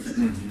truth?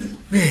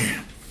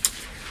 Man.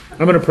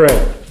 I'm going to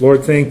pray.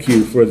 Lord, thank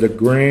you for the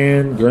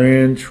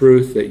grand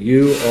truth that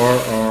you are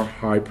our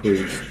high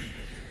priest.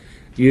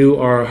 You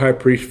are our high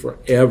priest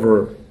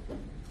forever.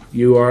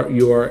 You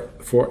are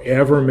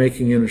forever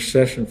making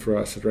intercession for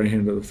us at the right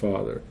hand of the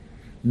Father.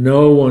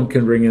 No one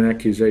can bring an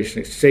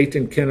accusation.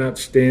 Satan cannot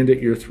stand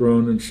at your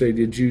throne and say,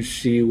 did you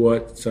see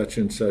what such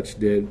and such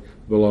did?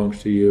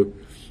 Belongs to you.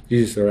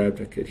 Jesus, our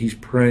advocate. He's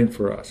praying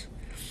for us.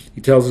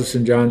 He tells us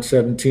in John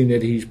 17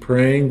 that he's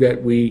praying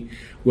that we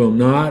will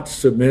not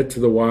submit to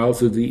the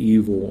wiles of the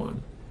evil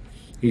one.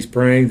 He's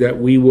praying that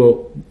we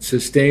will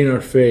sustain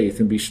our faith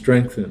and be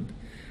strengthened.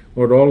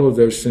 Lord, all of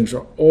those things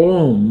are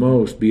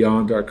almost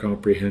beyond our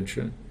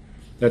comprehension.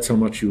 That's how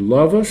much you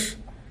love us.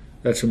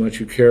 That's how much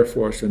you care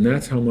for us. And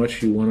that's how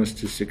much you want us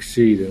to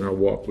succeed in our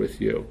walk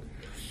with you.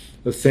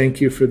 So thank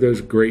you for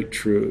those great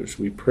truths.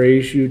 We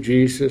praise you,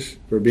 Jesus,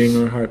 for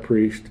being our high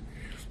priest.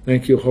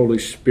 Thank you, Holy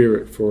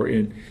Spirit, for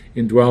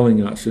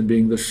indwelling us and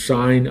being the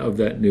sign of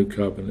that new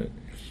covenant.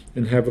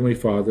 And Heavenly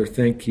Father,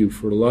 thank you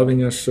for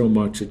loving us so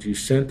much that you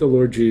sent the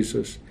Lord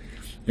Jesus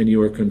and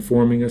you are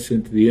conforming us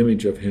into the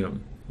image of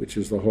him, which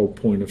is the whole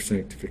point of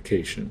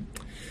sanctification.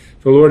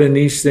 So, Lord, in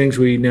these things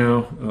we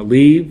now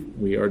leave.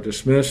 We are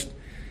dismissed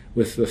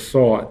with the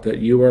thought that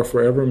you are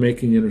forever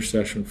making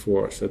intercession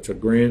for us. That's a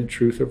grand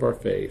truth of our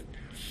faith.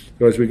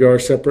 So as we go our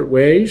separate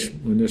ways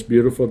on this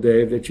beautiful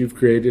day that you've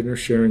created and are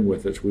sharing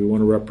with us, we want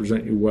to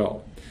represent you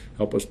well.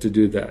 Help us to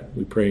do that.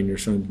 We pray in your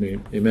Son's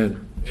name.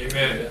 Amen.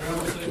 Amen.